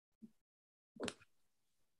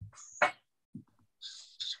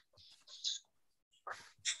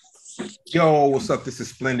Yo, what's up? This is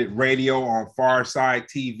Splendid Radio on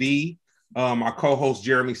PharcydeTV. My co-host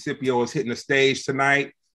Jeremy Scipio is hitting the stage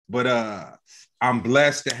tonight, but I'm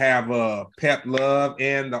blessed to have Pep Love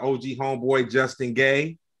and the OG homeboy Justin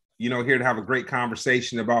Gay, here to have a great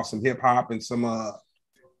conversation about some hip hop and some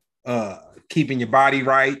keeping your body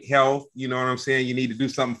right, health. You know what I'm saying? You need to do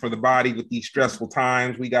something for the body with these stressful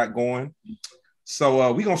times we got going.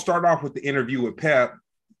 So we're gonna start off with the interview with Pep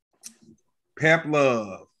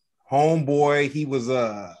Love. Homeboy, he was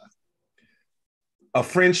a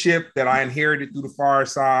friendship that I inherited through the far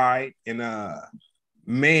side, and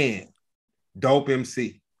man, dope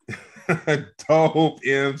MC. Dope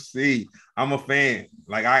MC. I'm a fan.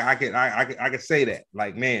 Like I could say that.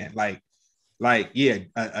 Like, man, yeah,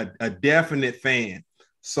 a definite fan.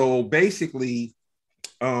 So basically,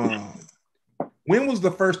 when was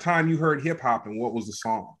the first time you heard hip hop and what was the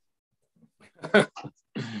song?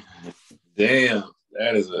 Damn.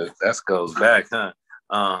 That goes back, huh?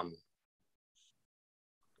 I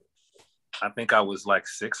think I was like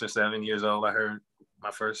 6 or 7 years old. I heard my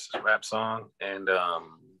first rap song, and I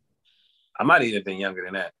might even have been younger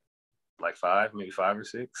than that, like 5, maybe 5 or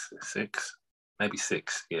 6, maybe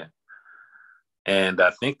 6, yeah. And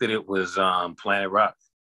I think that it was Planet Rock.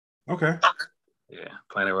 Okay. Yeah,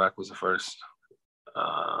 Planet Rock was the first.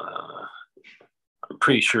 I'm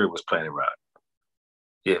pretty sure it was Planet Rock.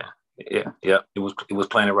 Yeah. It was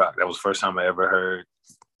Planet Rock. That was the first time I ever heard.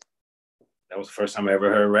 That was the first time I ever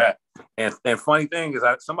heard rap. And funny thing is,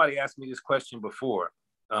 somebody asked me this question before.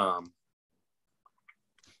 Hip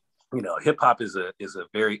hop is a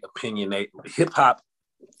very opinionated. Hip hop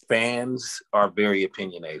fans are very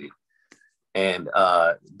opinionated. And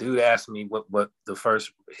dude asked me what the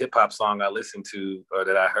first hip hop song I listened to or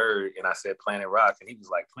that I heard, and I said Planet Rock, and he was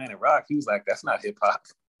like, Planet Rock. He was like, that's not hip hop.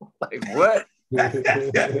 Like, what?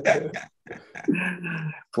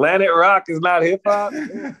 Planet Rock is not hip hop.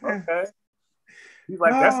 Okay. He's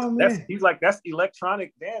like, that's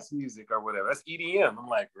electronic dance music or whatever. That's EDM. I'm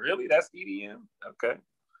like, really? That's EDM? Okay.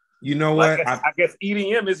 You know what? I guess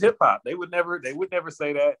EDM is hip hop. They would never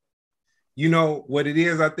say that. You know what it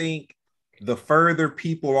is? I think the further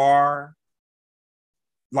people are,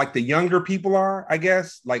 like the younger people are, I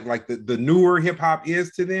guess, like the newer hip hop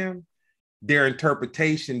is to them, their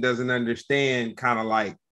interpretation doesn't understand kind of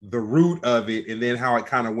like the root of it and then how it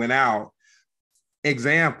kind of went out.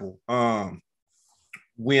 Example,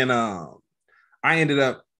 when I ended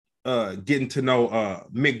up getting to know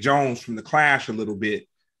Mick Jones from The Clash a little bit,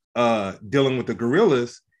 dealing with the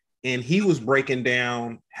Gorillas, and he was breaking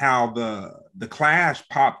down how the Clash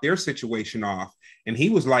popped their situation off, and he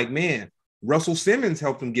was like, man, Russell Simmons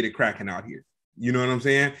helped him get it cracking out here. You know what I'm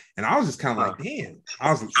saying? And I was just kind of like, damn.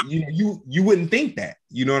 I was, you wouldn't think that.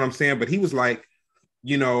 You know what I'm saying? But he was like,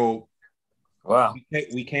 wow.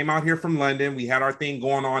 We came out here from London. We had our thing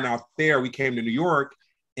going on out there. We came to New York,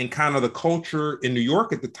 and kind of the culture in New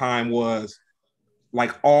York at the time was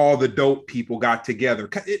like all the dope people got together.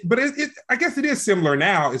 But I guess it is similar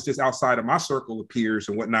now. It's just outside of my circle of peers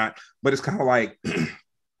and whatnot. But it's kind of like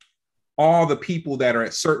all the people that are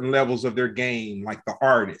at certain levels of their game, like the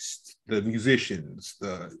artists, the musicians,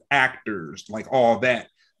 the actors, like all that,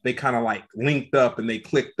 they kind of like linked up and they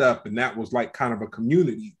clicked up, and that was like kind of a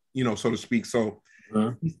community, so to speak. So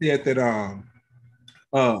he said that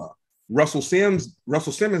Russell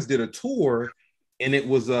Simmons did a tour, and it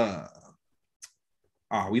was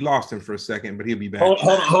we lost him for a second, but he'll be back.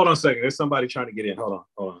 Hold on a second. There's somebody trying to get in. Hold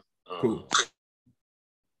on. Cool.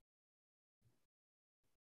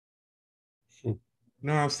 You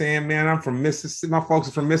know what I'm saying, man? I'm from Mississippi. My folks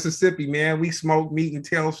are from Mississippi, man. We smoke meat and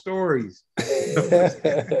tell stories. That's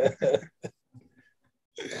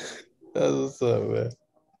what's up, man.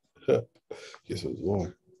 Guess it was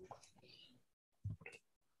long.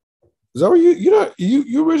 Is that where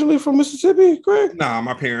you originally from Mississippi, Greg? Nah,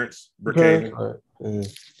 my parents, Brookhaven. Right.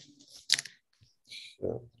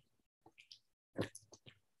 Yeah.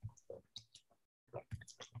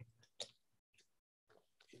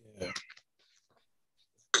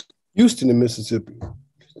 Houston in Mississippi.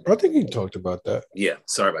 I think he talked about that. Yeah,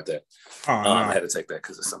 sorry about that. No. I had to take that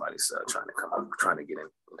because somebody's trying to get in.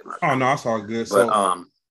 No, it's all good. But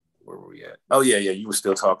where were we at? Oh yeah. You were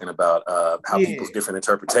still talking about how people's different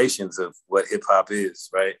interpretations of what hip hop is,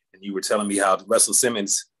 right? And you were telling me how Russell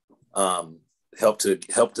Simmons helped to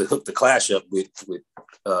hook the Clash up with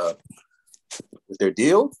their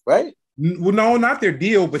deal, right? Well, no, not their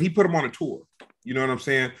deal, but he put them on a tour. You know what I'm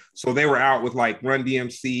saying? So they were out with like Run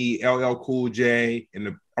DMC, LL Cool J,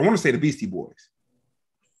 and I want to say the Beastie Boys.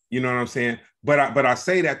 You know what I'm saying? But I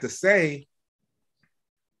say that to say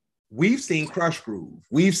we've seen Crush Groove.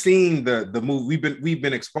 We've seen the movie. We've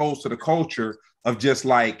been exposed to the culture of just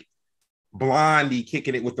like Blondie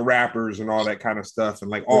kicking it with the rappers and all that kind of stuff, and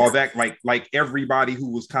like all that, like everybody who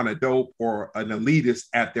was kind of dope or an elitist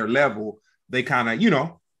at their level, they kind of, you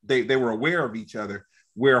know, they were aware of each other.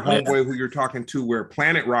 Where Homeboy, who you're talking to, where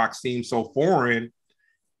Planet Rock seemed so foreign,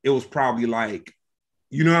 it was probably like,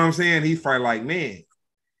 you know what I'm saying? He's probably like, man,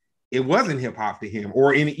 it wasn't hip hop to him,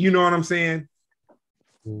 or any, you know what I'm saying?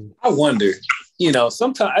 I wonder, you know,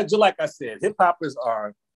 sometimes, just like I said, hip hoppers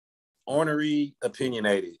are ornery,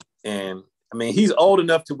 opinionated. And I mean, he's old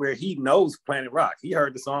enough to where he knows Planet Rock. He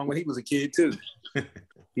heard the song when he was a kid too.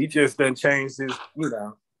 He just done changed his, you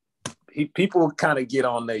know, people kind of get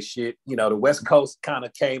on their shit. You know, the West Coast kind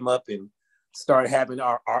of came up and started having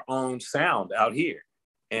our own sound out here.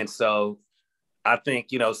 And so I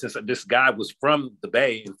think, you know, since this guy was from the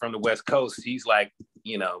Bay and from the West Coast, he's like,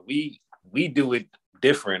 you know, we do it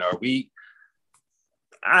different, or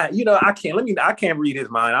I can't read his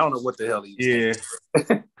mind. I don't know what the hell he's saying.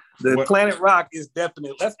 The Planet Rock is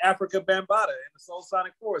definitely, that's Africa Bambaataa and the Soul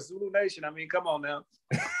Sonic Force, Zulu Nation. I mean, come on now.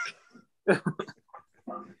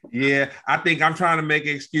 Yeah, I think I'm trying to make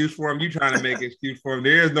an excuse for him. You trying to make an excuse for him.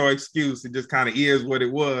 There is no excuse. It just kind of is what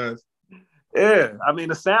it was. Yeah, I mean,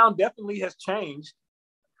 the sound definitely has changed.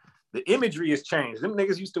 The imagery has changed. Them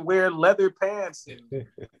niggas used to wear leather pants and,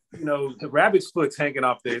 you know, the rabbit's foot's hanging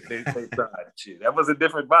off their side. Shit. That was a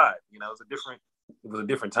different vibe. You know, it was a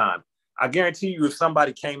different time. I guarantee you, if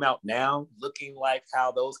somebody came out now looking like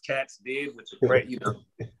how those cats did with the, you know,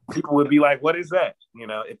 people would be like, what is that? You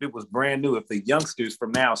know, if it was brand new, if the youngsters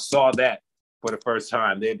from now saw that for the first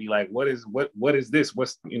time, they'd be like, what is this?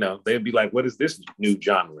 What's, you know, they'd be like, what is this new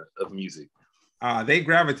genre of music? They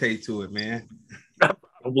gravitate to it, man.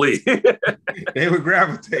 Probably. They would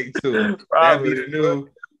gravitate to it. Probably. That'd be the new.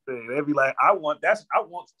 They'd be like, I want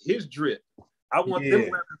his drip. I want them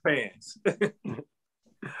leather pants.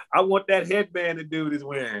 I want that headband the dude is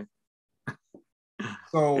wearing.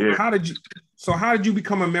 So how did you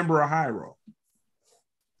become a member of Hyro?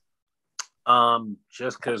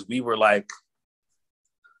 Just because we were like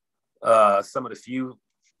some of the few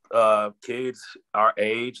kids our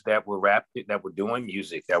age that were rapping, that were doing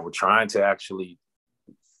music, that were trying to actually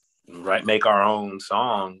make our own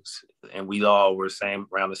songs, and we all were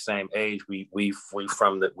around the same age. We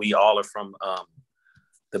all are from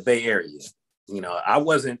the Bay Area. You know, I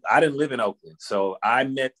didn't live in Oakland, so I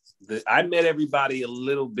met everybody a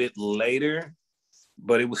little bit later,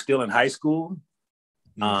 but it was still in high school.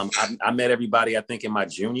 I met everybody, I think, in my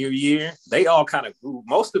junior year. They all kind of grew.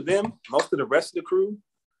 Most of the rest of the crew,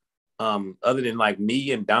 other than like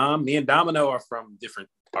me and Domino are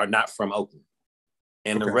not from Oakland,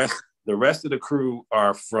 and the rest of the crew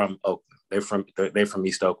are from Oakland. They're from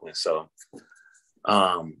East Oakland. So,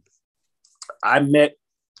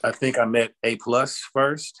 I think I met A+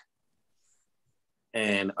 first,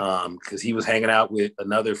 and because he was hanging out with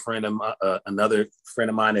another friend of mine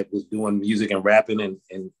that was doing music and rapping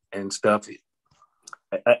and stuff.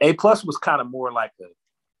 A+ was kind of more like a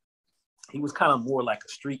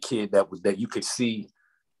street kid that you could see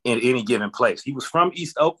in any given place. He was from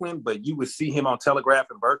East Oakland, but you would see him on Telegraph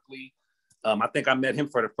in Berkeley. I think I met him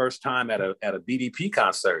for the first time at a BDP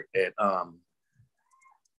concert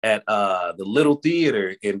at the Little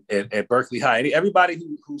Theater at Berkeley High. Everybody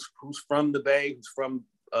who's from the Bay, who's from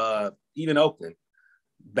even Oakland,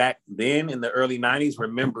 back then in the early 90s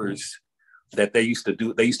remembers that they used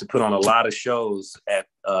to put on a lot of shows at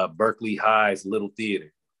Berkeley High's Little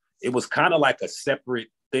Theater. It was kind of like a separate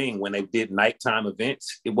thing when they did nighttime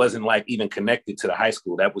events. It wasn't like even connected to the high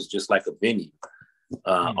school. That was just like a venue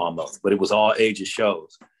almost, but it was all ages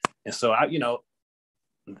shows. And so I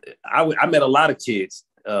met a lot of kids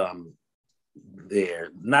there,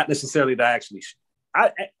 not necessarily that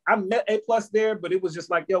I met A+ there, but it was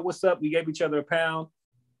just like, yo, what's up? We gave each other a pound.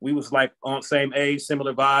 We was like on same age,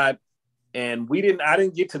 similar vibe. And I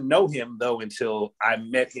didn't get to know him though until I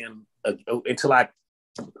met him, until I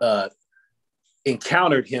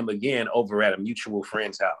encountered him again over at a mutual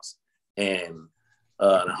friend's house. And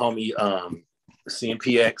the homie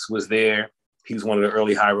CMPX was there. He was one of the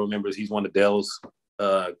early Hyro members. He's one of Dell's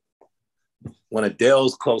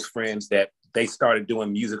close friends that they started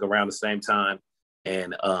doing music around the same time.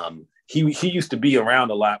 And he used to be around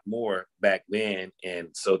a lot more back then. And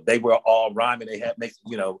so they were all rhyming. They had I think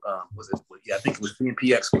it was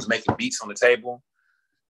CMPX was making beats on the table.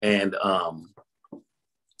 And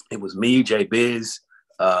it was me, J Biz,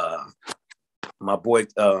 my boy,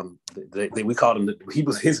 we called him,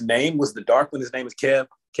 his name was the Dark One. His name is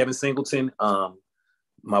Kevin Singleton.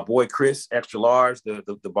 My boy Chris, Extra Large,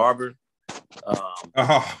 the barber.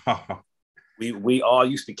 Oh. We all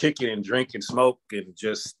used to kick it and drink and smoke and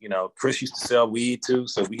just, you know, Chris used to sell weed too.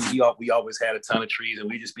 So we always had a ton of trees and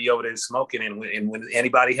we just be over there smoking. And when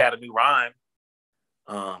anybody had a new rhyme,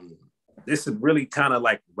 this is really kind of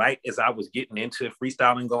like right as I was getting into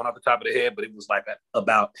freestyling, going off the top of the head, but it was like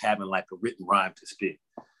about having like a written rhyme to spit.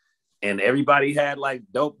 And everybody had like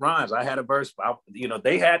dope rhymes. I had a verse, I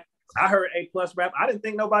heard A+ rap. I didn't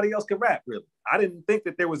think nobody else could rap, really. I didn't think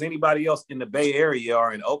that there was anybody else in the Bay Area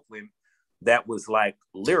or in Oakland that was like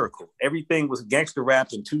lyrical. Everything was gangster rap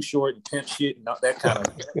and Too Short and pimp shit and that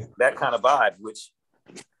kind of vibe, which,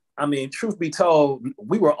 I mean, truth be told,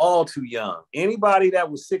 we were all too young. Anybody that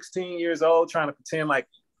was 16 years old trying to pretend like,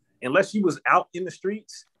 unless you was out in the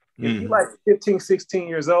streets, if you like 15, 16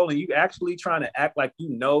 years old and you actually trying to act like you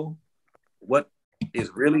know what is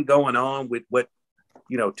really going on with what,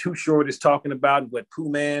 you know, Too Short is talking about, what Pooh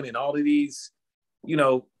Man and all of these, you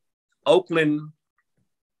know, Oakland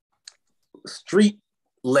street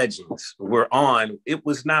legends were on, it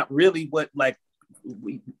was not really what like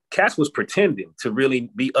Cass was pretending to really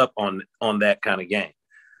be up on that kind of game.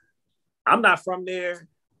 I'm not from there.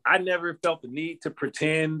 I never felt the need to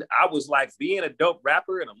pretend. I was like being a dope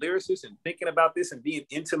rapper and a lyricist and thinking about this and being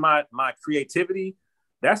into my creativity.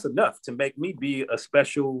 That's enough to make me be a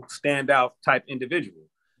special standout type individual.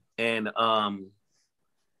 And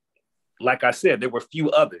like I said, there were few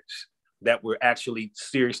others that were actually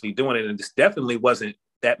seriously doing it. And this definitely wasn't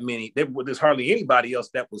that many. There's hardly anybody else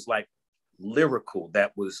that was like lyrical,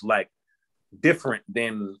 that was like different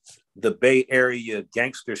than the Bay Area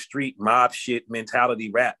gangster street mob shit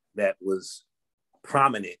mentality rap that was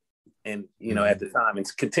prominent. And, you know, at the time,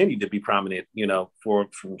 it's continued to be prominent, you know, for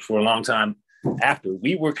a long time after.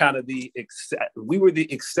 We were kind of the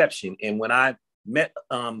exception. And when I met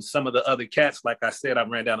some of the other cats, like I said, I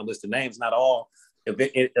ran down a list of names, not all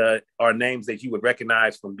are names that you would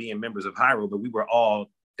recognize from being members of Hyro, but we were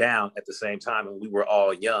all down at the same time and we were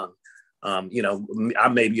all young. You know, I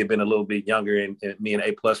maybe have been a little bit younger and me and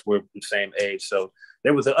A+ were the same age. So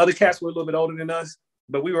there was the other cats who were a little bit older than us,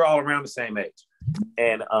 but we were all around the same age.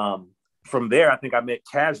 And from there, I think I met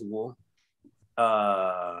Casual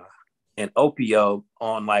and Opio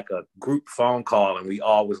on like a group phone call and we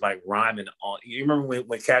all was like rhyming on. You remember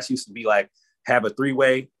when Cash used to be like, have a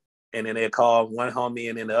three-way and then they'd call one homie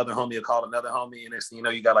and then the other homie would call another homie and next thing you know,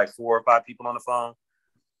 you got like 4 or 5 people on the phone.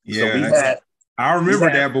 Yeah, so I remember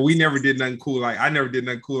that, but we never did nothing cool. I never did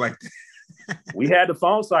nothing cool like that. We had the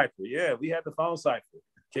phone cipher. Yeah, we had the phone cipher.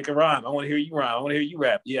 Kick a rhyme. I want to hear you rhyme. I want to hear you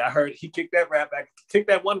rap. Yeah, I heard he kicked that rap back. Kicked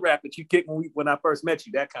that one rap that you kicked when I first met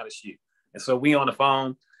you. That kind of shit. And so we on the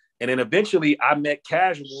phone. And then eventually I met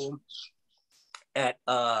Casual at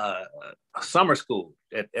summer school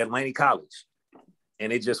at Laney College.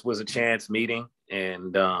 And it just was a chance meeting.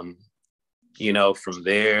 And, you know, from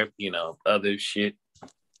there, you know, other shit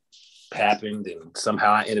happened. And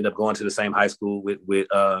somehow I ended up going to the same high school with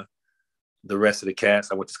the rest of the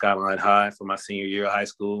cast. I went to Skyline High for my senior year of high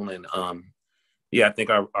school. And yeah, I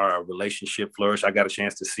think our relationship flourished. I got a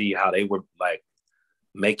chance to see how they were like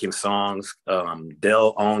making songs.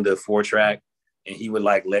 Dell owned a 4-track and he would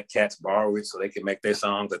like let cats borrow it so they could make their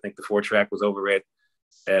songs. I think the 4-track was over at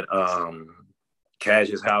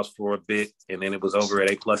Cash's house for a bit, and then it was over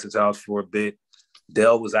at A+'s house for a bit.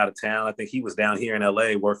 Dell was out of town. I think he was down here in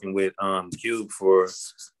LA working with Cube for,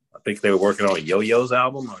 I think they were working on Yo-Yo's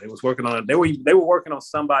album, or they were working on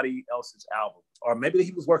somebody else's album. Or maybe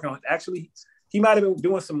he was working on, actually, he might have been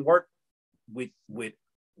doing some work with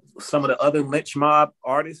some of the other Lynch Mob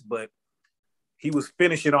artists, but he was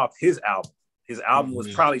finishing off his album. His album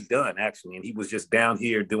was probably done, actually, and he was just down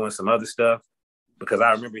here doing some other stuff. Because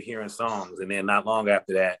I remember hearing songs, and then not long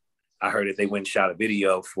after that, I heard that they went and shot a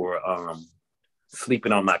video for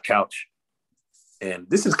Sleeping on My Couch. And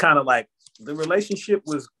this is kind of like, the relationship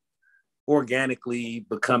was organically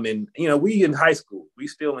becoming, you know, we in high school, we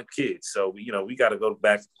still in kids. So, you know, we got to go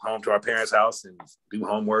back home to our parents' house and do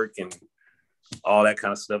homework and all that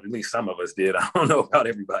kind of stuff. At least some of us did. I don't know about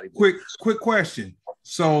everybody. Quick question.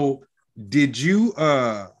 So did you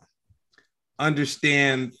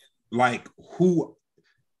understand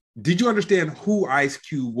who Ice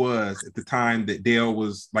Cube was at the time that Dale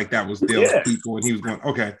was like, that was Dale's people and he was going,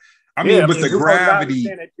 okay. I mean, the gravity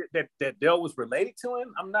that Dale was related to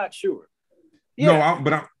him, I'm not sure. Yeah.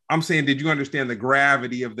 No, I'm saying, did you understand the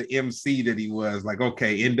gravity of the MC that he was? Like,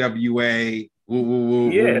 okay, NWA.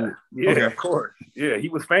 Yeah, okay. Of course. Yeah, he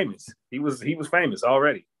was famous. He was famous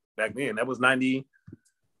already back then. That was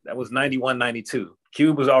 91, 92.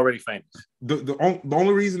 Cube was already famous. The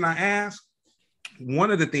only reason I asked, one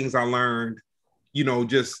of the things I learned, you know,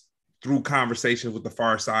 just through conversations with the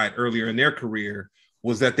Far Side earlier in their career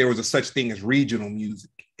was that there was a such thing as regional music.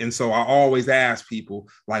 And so I always ask people,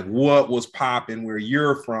 like, what was popping where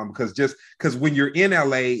you're from? Because when you're in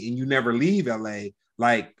LA and you never leave LA,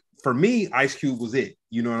 like for me, Ice Cube was it.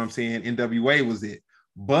 You know what I'm saying? NWA was it.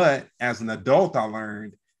 But as an adult, I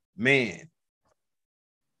learned, man,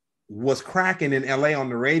 what's cracking in LA on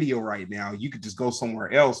the radio right now, you could just go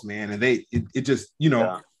somewhere else, man. And it just, you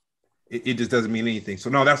know, it just doesn't mean anything. So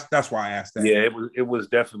no, that's why I asked that. Yeah, it was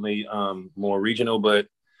definitely more regional, but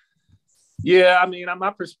yeah, I mean, my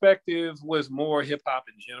perspective was more hip hop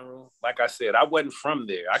in general. Like I said, I wasn't from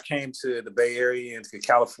there. I came to the Bay Area and to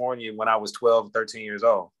California when I was 12, 13 years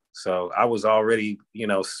old. So I was already, you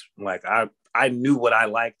know, like I knew what I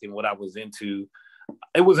liked and what I was into.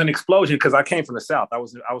 It was an explosion because I came from the South. I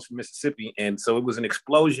was from Mississippi. And so it was an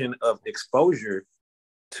explosion of exposure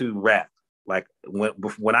to rap. Like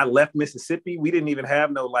when I left Mississippi, we didn't even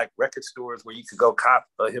have no like record stores where you could go cop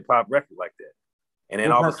a hip hop record like that. And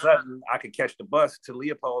then all of a sudden I could catch the bus to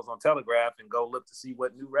Leopold's on Telegraph and go look to see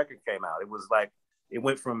what new record came out. It was like, I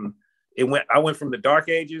went from the dark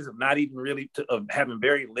ages of not even really of having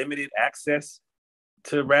very limited access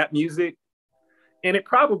to rap music. And it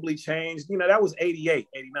probably changed, you know, that was 88,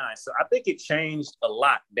 89. So I think it changed a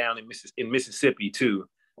lot down in Mississippi too,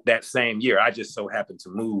 that same year. I just so happened to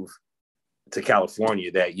move to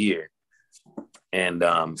California that year. And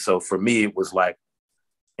so for me, it was like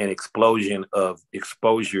an explosion of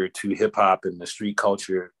exposure to hip hop and the street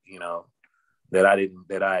culture, you know, that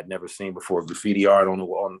I had never seen before. Graffiti art on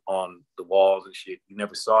the walls and shit. You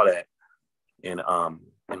never saw that in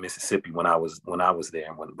Mississippi when I was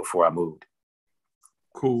there before I moved.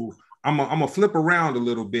 Cool. I'm gonna flip around a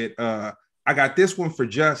little bit. I got this one for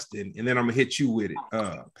Justin, and then I'm gonna hit you with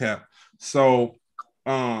it, Pep. So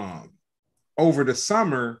over the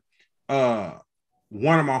summer,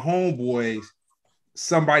 one of my homeboys,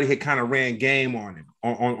 somebody had kind of ran game on him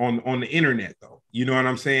on the internet, though. You know what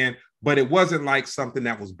I'm saying? But it wasn't like something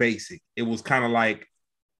that was basic. It was kind of like,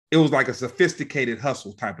 it was like a sophisticated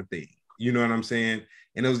hustle type of thing. You know what I'm saying?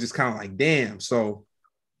 And it was just kind of like, damn. So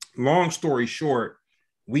long story short,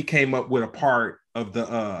 we came up with a part of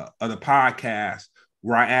the podcast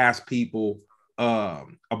where I asked people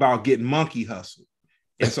about getting monkey hustle.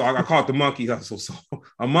 And so I call it the monkey hustle. So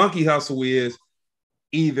a monkey hustle is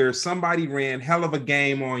either somebody ran hell of a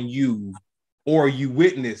game on you or you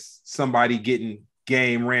witnessed somebody getting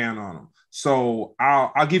game ran on them. So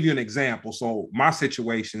I'll give you an example. So my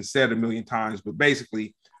situation said a million times, but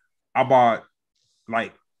basically I bought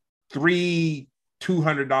like 3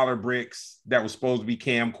 $200 bricks that was supposed to be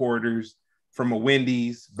camcorders from a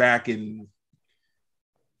Wendy's back in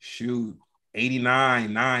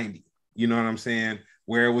 89, 90. You know what I'm saying?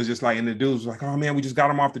 Where it was just like, and the dudes was like, oh man, we just got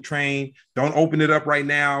them off the train. Don't open it up right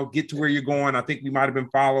now. Get to where you're going. I think we might have been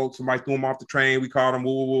followed. Somebody threw them off the train. We called them.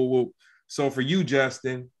 Woo, woo, woo. So for you,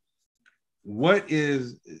 Justin, what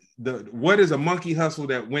is a monkey hustle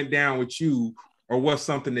that went down with you, or what's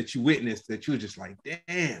something that you witnessed that you were just like,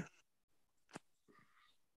 damn?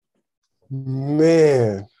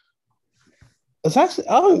 Man, it's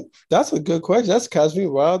actually, that's a good question. That's catch me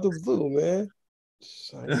right out the blue, man.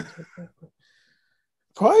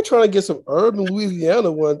 Probably trying to get some herb in Louisiana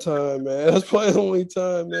one time, man. That's probably the only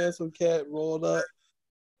time, man. Some cat rolled up.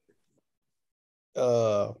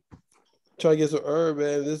 Trying to get some herb,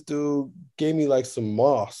 man. This dude gave me like some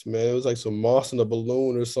moss, man. It was like some moss in a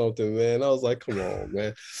balloon or something, man. I was like, come on,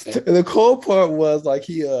 man. And the cool part was like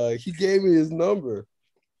he gave me his number.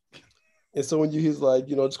 And so when he's like,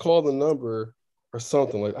 you know, just call the number or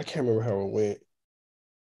something, like I can't remember how it went.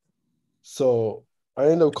 So I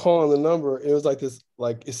ended up calling the number. It was like this,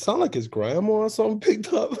 like it sounded like his grandma or something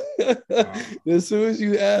picked up. Wow. As soon as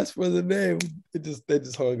you asked for the name, they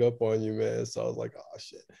just hung up on you, man. So I was like, oh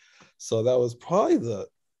shit. So that was probably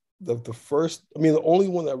the first, I mean, the only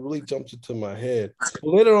one that really jumped into my head.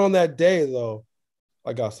 Later on that day, though,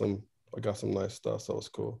 I got some nice stuff. So it was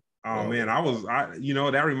cool. Oh man, you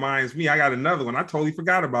know, that reminds me, I got another one. I totally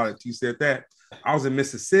forgot about it. You said that. I was in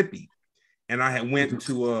Mississippi and I had went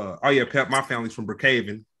to Pep, my family's from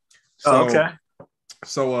Brookhaven. So, okay.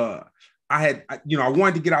 So I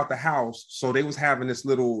wanted to get out the house. So they was having this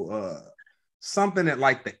little something at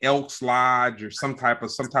like the Elks Lodge or some type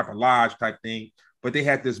of lodge type thing, but they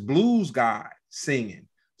had this blues guy singing.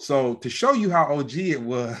 So to show you how OG it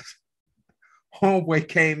was, homeboy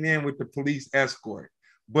came in with the police escort.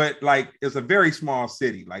 But like it's a very small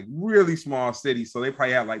city, like really small city. So they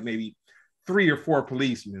probably had like maybe 3 or 4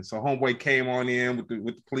 policemen. So homeboy came on in with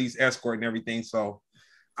the police escort and everything. So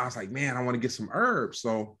I was like, man, I want to get some herbs.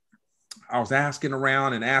 So I was asking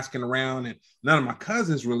around, and none of my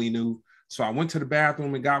cousins really knew. So I went to the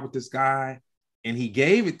bathroom and got with this guy, and he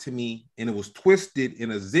gave it to me, and it was twisted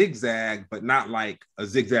in a zigzag, but not like a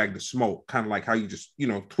zigzag to smoke, kind of like how you just,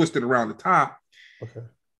 twist it around the top. Okay.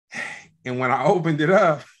 And when I opened it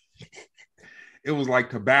up, it was like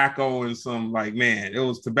tobacco and some it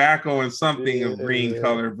was tobacco and something of green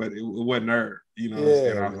color, but it wasn't herb. You know what I'm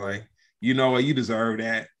saying? I was like, you know what? You deserve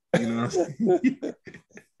that. You know what I'm saying?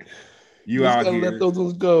 You just out gotta here. let those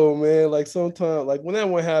ones go, man. Like sometimes, like when that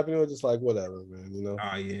one happened, it was just like whatever, man.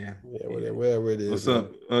 Oh yeah. Whatever it is. What's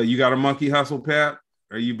up? You got a monkey hustle, Pep?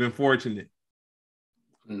 Or you been fortunate?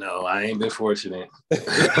 No, I ain't been fortunate.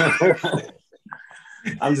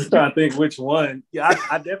 I'm just trying to think which one. Yeah,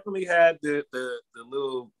 I definitely had the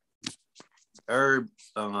little herb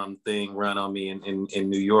thing run on me in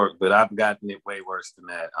New York, but I've gotten it way worse than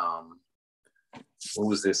that. What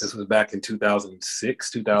was this? This was back in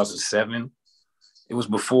 2006, 2007. It was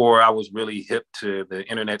before I was really hip to the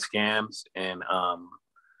internet scams, and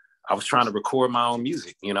I was trying to record my own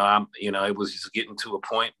music. It was just getting to a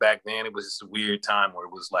point back then. It was just a weird time where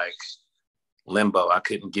it was like limbo. I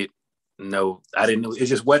couldn't get I didn't know. It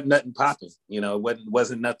just wasn't nothing popping. It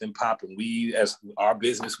wasn't nothing popping. As our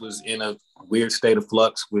business was in a weird state of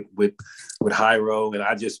flux with Hyro, and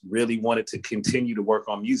I just really wanted to continue to work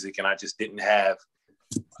on music, and I just didn't have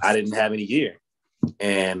any gear.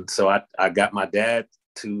 And so I got my dad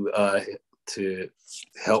to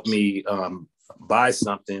help me buy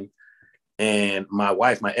something. And my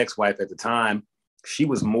wife, my ex-wife at the time,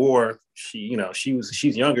 she's younger,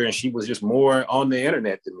 and she was just more on the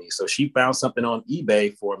internet than me. So she found something on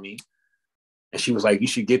eBay for me, and she was like, you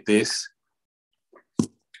should get this.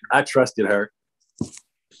 I trusted her,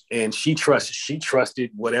 and she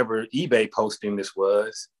trusted whatever eBay posting this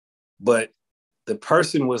was. But the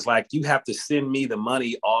person was like, you have to send me the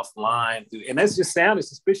money offline. And that just sounded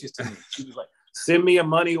suspicious to me. She was like, send me a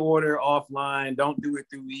money order offline. Don't do it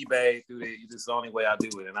through eBay. This is the only way I do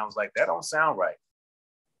it. And I was like, that don't sound right.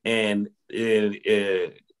 And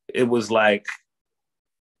it was like,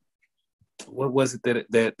 what was it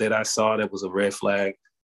that I saw that was a red flag?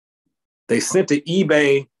 They sent an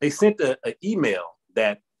email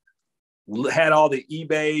that had all the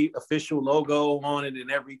eBay official logo on it and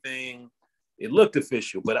everything. It looked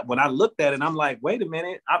official, but when I looked at it, I'm like, wait a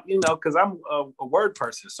minute, because I'm a word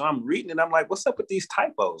person, so I'm reading it. I'm like, what's up with these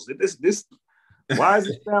typos? This why does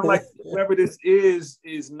it sound like whoever this is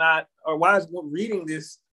not, or why is reading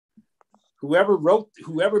this? Whoever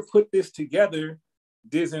put this together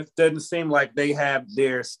doesn't seem like they have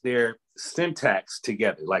their syntax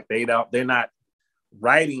together. Like they're not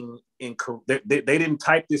writing they didn't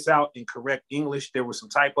type this out in correct English. There were some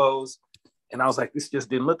typos. And I was like, this just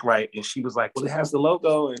didn't look right. And she was like, well, it has the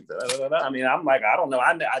logo. And I mean, I'm like, I don't know.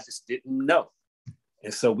 I just didn't know.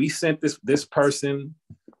 And so we sent this person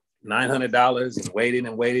 $900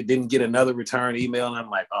 and waited, didn't get another return email. And I'm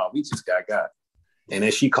like, oh, we just got. And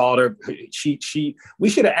then she called her. We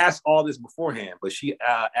should have asked all this beforehand, but she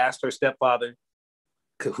asked her stepfather,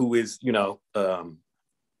 who is,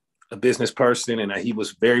 a business person. And he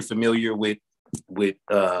was very familiar with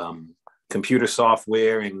computer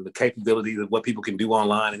software and the capabilities of what people can do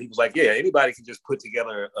online. And he was like, yeah, anybody can just put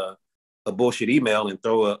together a bullshit email and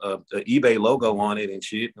throw a eBay logo on it and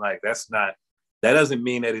shit. Like, that doesn't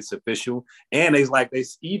mean that it's official. And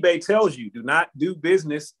eBay tells you, do not do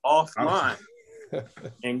business offline.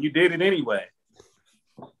 And you did it anyway.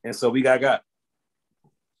 And so we got.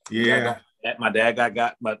 Yeah. My dad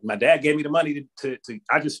my dad gave me the money to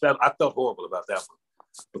I felt horrible about that one.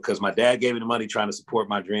 Because my dad gave me the money trying to support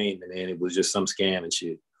my dream, and then it was just some scam and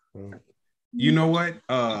shit. You know what?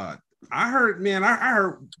 I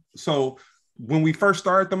heard. So when we first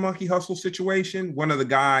started the monkey hustle situation, one of the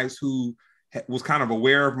guys who was kind of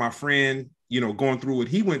aware of my friend, going through what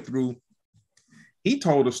he went through, he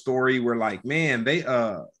told a story where, like, man, they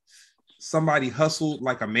somebody hustled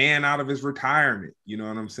like a man out of his retirement. You know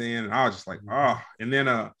what I'm saying? And I was just like, oh. And then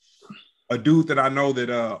a dude that I know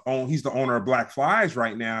that he's the owner of Black Flies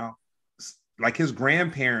right now. Like, his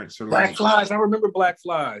grandparents are Black Flies. I remember Black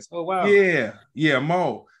Flies. Oh wow. Yeah,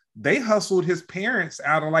 Mo. They hustled his parents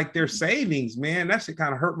out of like their savings, man. That shit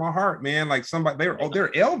kind of hurt my heart, man. Like,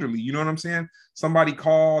 they're elderly. You know what I'm saying? Somebody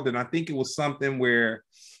called, and I think it was something where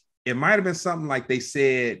it might have been something like they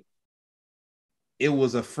said it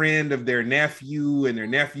was a friend of their nephew, and their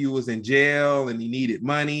nephew was in jail and he needed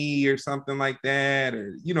money or something like that.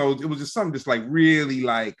 Or, it was just something just like really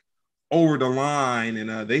like over the line.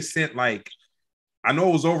 And they sent like, I know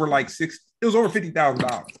it was over like it was over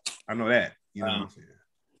 $50,000. I know that, what I'm saying?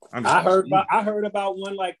 I heard about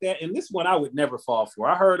one like that, and this one I would never fall for.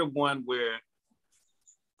 I heard of one where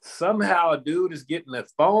somehow a dude is getting a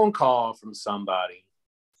phone call from somebody,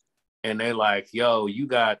 and they like, "Yo, you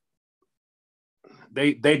got."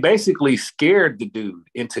 They basically scared the dude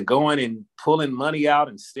into going and pulling money out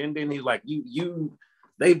and sending. He's like, you.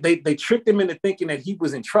 They tricked him into thinking that he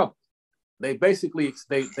was in trouble. They basically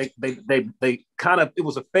they kind of, it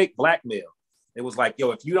was a fake blackmail. It was like,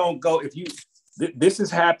 yo, if you don't go, if you this is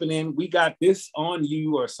happening, we got this on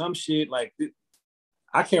you or some shit like.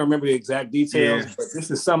 I can't remember the exact details, but this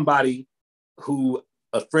is somebody who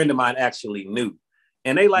a friend of mine actually knew.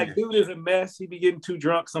 And they like, dude is a mess. He be getting too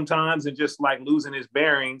drunk sometimes and just like losing his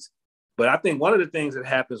bearings. But I think one of the things that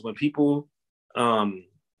happens when people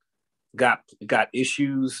got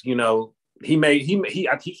issues, you know, I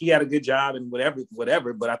think he had a good job and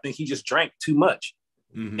whatever, but I think he just drank too much.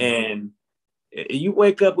 Mm-hmm. And you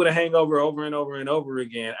wake up with a hangover over and over and over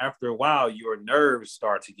again. After a while, your nerves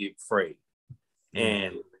start to get frayed. Mm-hmm.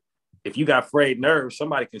 And if you got frayed nerves,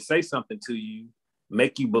 somebody can say something to you,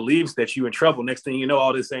 make you believe that you're in trouble. Next thing you know,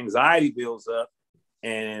 all this anxiety builds up,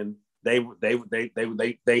 and they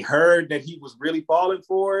heard that he was really falling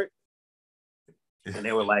for it, and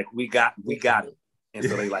they were like, "We got him." And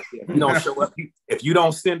so they like, if you don't show up, if you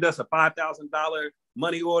don't send us a $5,000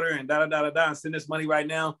 money order and and send this money right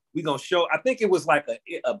now, we gonna show. I think it was like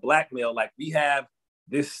a blackmail, like we have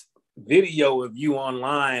this video of you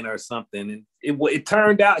online or something, and it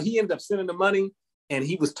turned out he ended up sending the money. And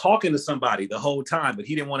he was talking to somebody the whole time, but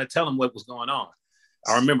he didn't want to tell him what was going on.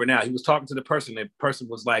 I remember now, he was talking to the person. The person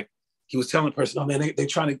was like, he was telling the person, "Oh man, they're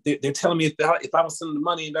telling me if I don't send them the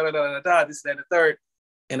money and this, that, and the third."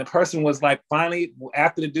 And the person was like, finally,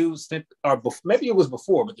 after the dude sent, or maybe it was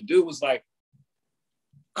before, but the dude was like,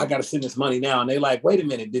 "I got to send this money now." And they like, "Wait a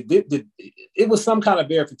minute, did it was some kind of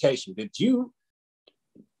verification? Did you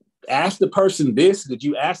ask the person this? Did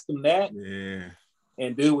you ask them that?" Yeah.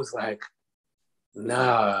 And dude was like,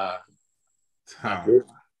 "Nah."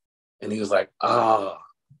 And he was like, "Oh,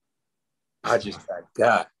 I just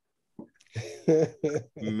got."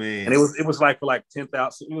 Man. And it was like for like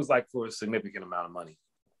 10,000. It was like for a significant amount of money.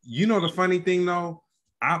 You know the funny thing though,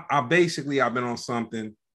 I've been on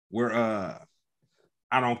something where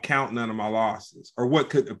I don't count none of my losses or what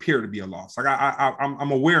could appear to be a loss. Like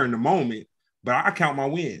I'm aware in the moment, but I count my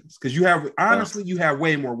wins because you have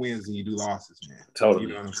way more wins than you do losses, man. Totally.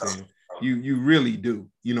 You know what I'm saying? You really do,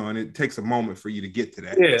 you know, and it takes a moment for you to get to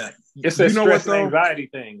that. Yeah, it's a stress and anxiety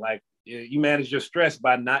thing. Like you manage your stress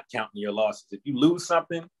by not counting your losses. If you lose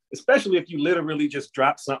something, especially if you literally just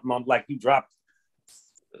drop something on, like you dropped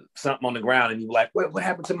something on the ground and you're like, what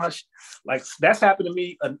happened to my like that's happened to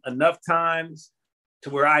me enough times to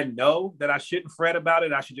where I know that I shouldn't fret about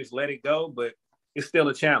it. I should just let it go, but it's still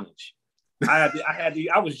a challenge. I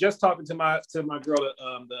was just talking to my girl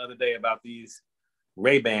the other day about these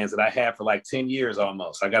Ray-Bans that I had for like 10 years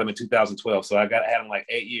almost. I got them in 2012. So I had them like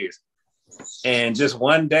 8 years. And just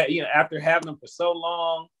one day, you know, after having them for so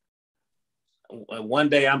long, one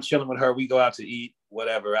day I'm chilling with her. We go out to eat,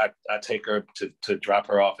 whatever. I take her to drop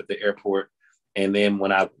her off at the airport. And then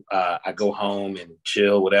when I go home and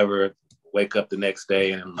chill, whatever, wake up the next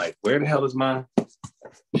day and I'm like, where the hell is my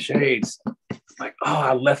shades? Like, oh,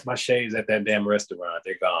 I left my shades at that damn restaurant.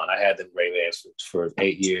 They're gone. I had them Ray-Bans for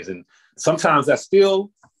 8 years. And sometimes I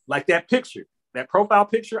still, like that picture, that profile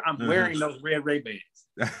picture, I'm wearing those red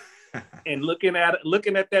Ray-Bans. And looking at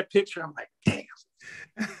that picture, I'm like, damn.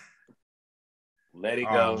 Let it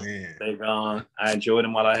go. Man. They're gone. I enjoyed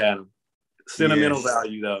them while I had them. Sentimental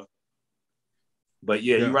value, though. But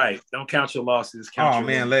yeah, you're right. Don't count your losses. Count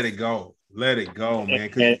your let it go. Let it go, man.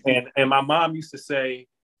 And my mom used to say,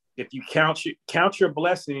 if you count your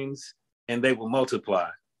blessings and they will multiply.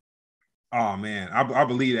 Oh man, I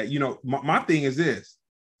believe that. You know, my thing is this: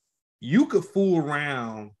 you could fool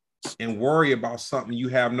around and worry about something you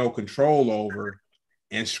have no control over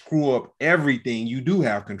and screw up everything you do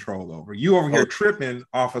have control over. You over here tripping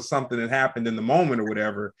off of something that happened in the moment or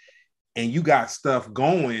whatever, and you got stuff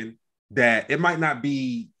going that it might not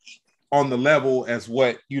be on the level as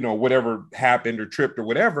what, you know, whatever happened or tripped or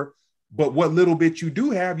whatever, but what little bit you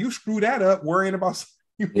do have, you screw that up worrying about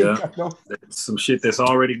some shit that's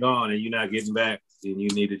already gone and you're not getting back, and you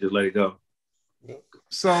need to just let it go.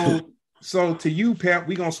 So to you, Pep,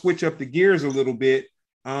 we're gonna switch up the gears a little bit.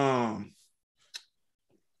 I've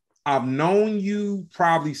known you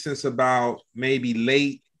probably since about maybe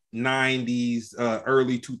late 90s,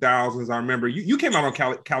 early 2000s. I remember you came out on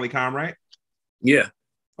CaliCom, right? Yeah.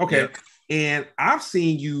 Okay. Yeah. And I've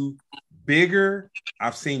seen you bigger,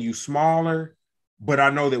 I've seen you smaller, but I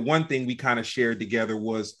know that one thing we kind of shared together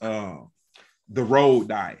was the road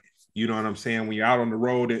diet. You know what I'm saying? When you're out on the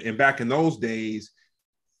road, and back in those days,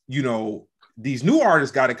 you know, these new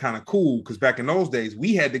artists got it kind of cool because back in those days,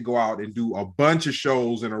 we had to go out and do a bunch of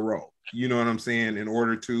shows in a row. You know what I'm saying? In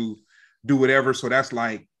order to do whatever. So that's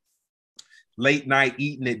like late night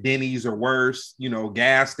eating at Denny's or worse, you know,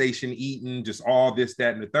 gas station eating, just all this,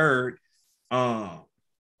 that, and the third.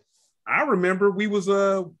 I remember we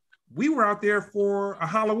were out there for a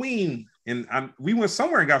Halloween, and we went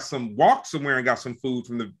somewhere and walked somewhere and got some food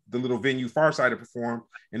from the little venue Pharcyde performed,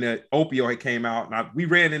 and the opioid came out, and we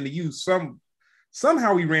ran into you.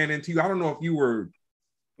 Somehow we ran into you. I don't know if you were.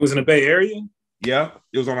 It was in the Bay Area? Yeah,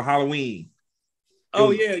 it was on a Halloween. Yeah,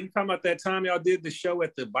 you talking about that time y'all did the show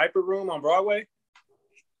at the Viper Room on Broadway?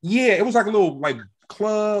 Yeah, it was like a little like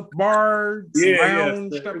club bar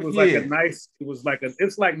lounge. It was like a nice.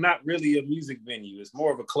 It's like not really a music venue. It's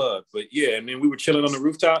more of a club. But yeah, and then we were chilling on the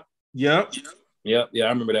rooftop. Yep. Yeah, I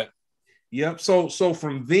remember that. Yep. So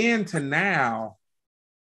from then to now,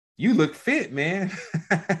 you look fit, man.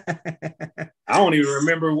 I don't even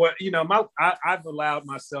remember what I've allowed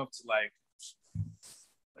myself to like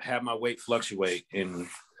have my weight fluctuate, and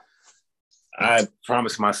I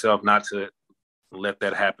promised myself not to let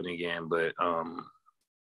that happen again. But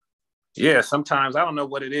yeah, sometimes I don't know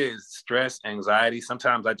what it is, stress, anxiety.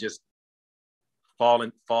 Sometimes I just fall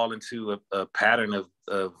into a pattern of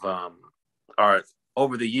or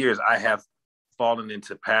over the years I have fallen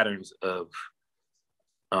into patterns of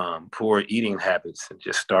poor eating habits and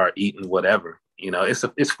just start eating whatever.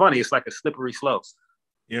 It's funny. It's like a slippery slope.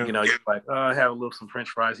 Yeah. You're like, oh, I have some French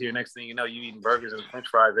fries here. Next thing you know, you eating burgers and French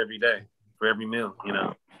fries every day for every meal,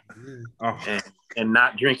 and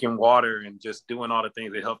not drinking water and just doing all the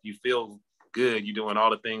things that help you feel good. You're doing all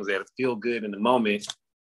the things that feel good in the moment.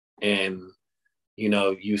 And,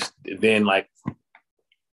 you then like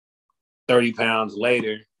 30 pounds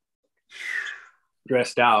later,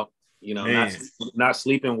 stressed out, not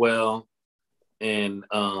sleeping well. And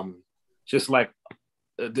just like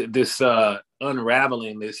this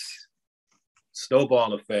unraveling, this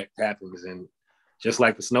snowball effect happens, and just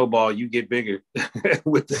like the snowball, you get bigger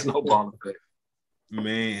with the snowball effect.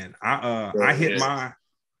 Man, I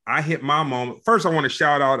hit my moment. First, I want to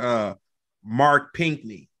shout out Mark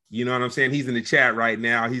Pinkney. You know what I'm saying? He's in the chat right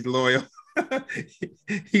now. He's loyal.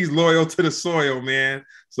 He's loyal to the soil, man.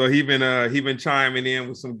 So he been chiming in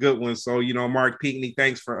with some good ones. So Mark Pinkney,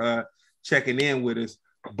 thanks for checking in with us.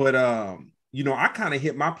 But I kind of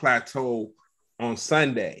hit my plateau on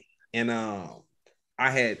Sunday, and I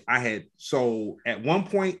had so at one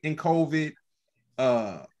point in COVID,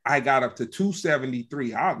 I got up to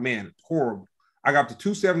 273. Oh man, horrible. I got up to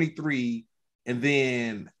 273, and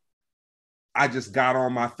then I just got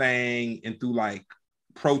on my thing and through like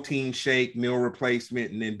protein shake, meal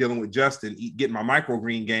replacement, and then dealing with Justin, getting my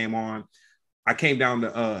microgreen game on, I came down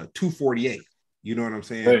to 248. You know what I'm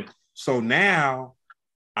saying? Right. So now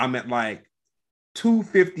I'm at like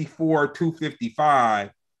 254, 255.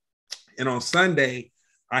 And on Sunday,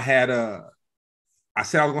 I said I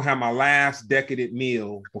was gonna have my last decadent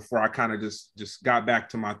meal before I kind of just got back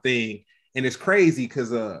to my thing. And it's crazy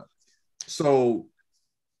because so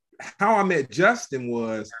how I met Justin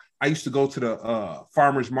was I used to go to the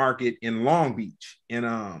farmer's market in Long Beach, and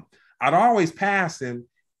I'd always pass him,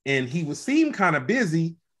 and he would seem kind of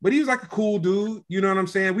busy, but he was like a cool dude. You know what I'm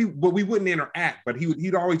saying? We wouldn't interact, but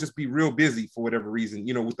he'd always just be real busy for whatever reason,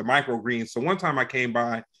 with the microgreens. So one time I came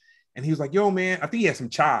by, and he was like, "Yo, man, I think he had some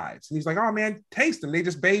chives," and he's like, "Oh man, taste them. They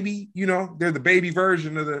just baby, they're the baby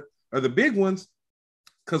version of the big ones."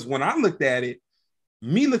 Because when I looked at it,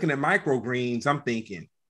 me looking at microgreens, I'm thinking,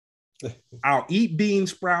 I'll eat bean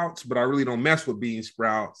sprouts, but I really don't mess with bean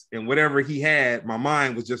sprouts. And whatever he had, my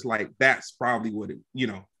mind was just like, that's probably what it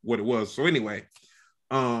was. So anyway,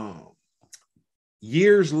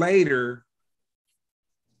 years later,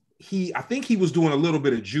 I think he was doing a little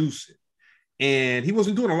bit of juicing, and he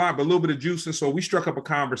wasn't doing a lot, but a little bit of juicing. So we struck up a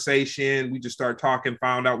conversation. We just started talking,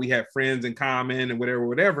 found out we had friends in common and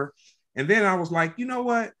whatever. And then I was like, you know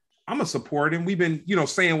what? I'm gonna support him. We've been,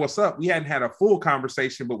 saying what's up. We hadn't had a full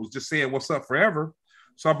conversation, but was just saying what's up forever.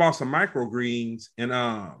 So I bought some microgreens, and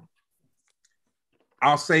I'll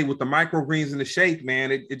say with the microgreens and the shake,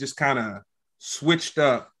 man, it just kind of switched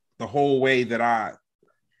up the whole way that I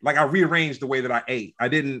rearranged the way that I ate. I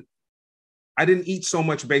didn't eat so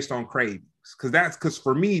much based on cravings, because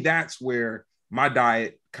for me, that's where my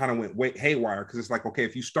diet kind of went haywire. Because it's like, okay,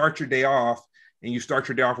 if you start your day off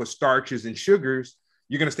with starches and sugars,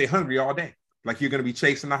 you're going to stay hungry all day. Like you're going to be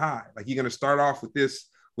chasing the high. Like you're going to start off with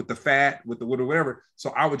the fat, with whatever. So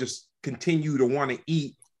I would just continue to want to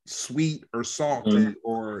eat sweet or salty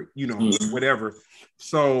or, whatever.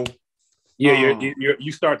 So, Yeah,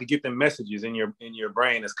 you start to get them messages in your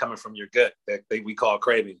brain that's coming from your gut that we call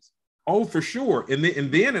cravings. Oh, for sure. And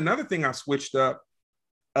then another thing I switched up.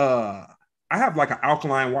 I have like an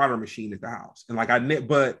alkaline water machine at the house, and like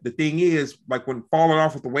but the thing is, like when falling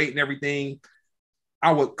off with the weight and everything,